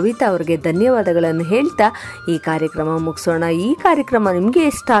ತಿಳಿಸ್ಕೊಟ್ಟಂತಹ ಕವಿತಾ ಅವರಿಗೆ ಧನ್ಯವಾದಗಳನ್ನು ಹೇಳ್ತಾ ಈ ಕಾರ್ಯಕ್ರಮ ಮುಗಿಸೋಣ. ಈ ಕಾರ್ಯಕ್ರಮ ನಿಮಗೆ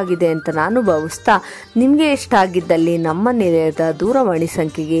ಇಷ್ಟ ಆಗಿದೆ ಅಂತ ನಾನು ಭಾವಿಸ್ತಾ, ನಿಮಗೆ ಇಷ್ಟ ಆಗಿದ್ದಲ್ಲಿ ನಮ್ಮ ನಿಲಯದ ದೂರವಾಣಿ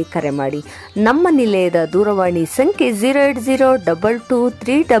ಸಂಖ್ಯೆಗೆ ಕರೆ ಮಾಡಿ. ನಮ್ಮ ನಿಲಯದ ದೂರವಾಣಿ ಸಂಖ್ಯೆ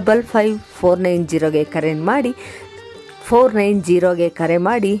 08022355490ಗೆ ಕರೆ ಮಾಡಿ 490ಗೆ ಕರೆ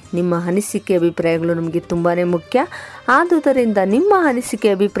ಮಾಡಿ. ನಿಮ್ಮ ಅನಿಸಿಕೆ ಅಭಿಪ್ರಾಯಗಳು ನಮಗೆ ತುಂಬಾ ಮುಖ್ಯ. ಆದುದರಿಂದ ನಿಮ್ಮ ಅನಿಸಿಕೆ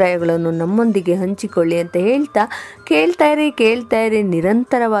ಅಭಿಪ್ರಾಯಗಳನ್ನು ನಮ್ಮೊಂದಿಗೆ ಹಂಚಿಕೊಳ್ಳಿ ಅಂತ ಹೇಳ್ತಾ, ಕೇಳ್ತಾ ಇರಿ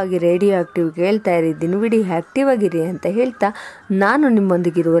ನಿರಂತರವಾಗಿ ರೇಡಿಯೋ ಆಕ್ಟಿವ್ ಕೇಳ್ತಾ ಇರಿ, ದಿನವಿಡೀ ಆಕ್ಟಿವ್ ಆಗಿರಿ ಅಂತ ಹೇಳ್ತಾ, ನಾನು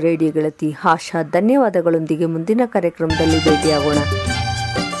ನಿಮ್ಮೊಂದಿಗಿರುವ ರೇಡಿಯೋ ಗೆಳತಿ ಆಶಾ. ಧನ್ಯವಾದಗಳೊಂದಿಗೆ ಮುಂದಿನ ಕಾರ್ಯಕ್ರಮದಲ್ಲಿ ಭೇಟಿಯಾಗೋಣ.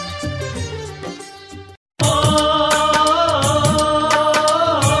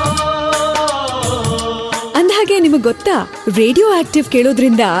 ಅಂದಹಾಗೆ ನಿಮಗೆ ಗೊತ್ತಾ, ರೇಡಿಯೋ ಆಕ್ಟಿವ್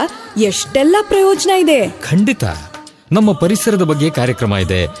ಕೇಳೋದ್ರಿಂದ ಎಷ್ಟೆಲ್ಲ ಪ್ರಯೋಜನ ಇದೆ. ಖಂಡಿತ. ನಮ್ಮ ಪರಿಸರದ ಬಗ್ಗೆ ಕಾರ್ಯಕ್ರಮ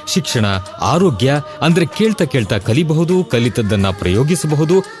ಇದೆ, ಶಿಕ್ಷಣ, ಆರೋಗ್ಯ, ಅಂದ್ರೆ ಕೇಳ್ತಾ ಕಲಿಬಹುದು, ಕಲಿತದ್ದನ್ನ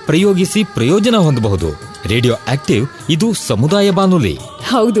ಪ್ರಯೋಗಿಸಬಹುದು, ಪ್ರಯೋಗಿಸಿ ಪ್ರಯೋಜನ ಹೊಂದಬಹುದು. ರೇಡಿಯೋ ಆಕ್ಟಿವ್ ಇದು ಸಮುದಾಯ ಬಾನುಲಿ.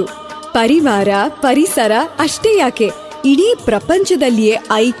 ಹೌದು, ಪರಿವಾರ, ಪರಿಸರ ಅಷ್ಟೇ ಯಾಕೆ, ಇಡೀ ಪ್ರಪಂಚದಲ್ಲಿಯೇ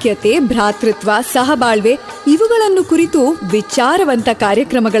ಐಕ್ಯತೆ, ಭ್ರಾತೃತ್ವ, ಸಹಬಾಳ್ವೆ ಇವುಗಳನ್ನು ಕುರಿತು ವಿಚಾರವಂತ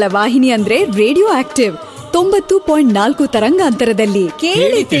ಕಾರ್ಯಕ್ರಮಗಳ ವಾಹಿನಿ ಅಂದ್ರೆ ರೇಡಿಯೋ ಆಕ್ಟಿವ್. 90.4 ತರಂಗಾಂತರದಲ್ಲಿ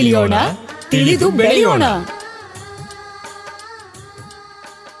ಕೇಳಿ ತಿಳಿಯೋಣ, ತಿಳಿದು ಬೆಳೆಯೋಣ.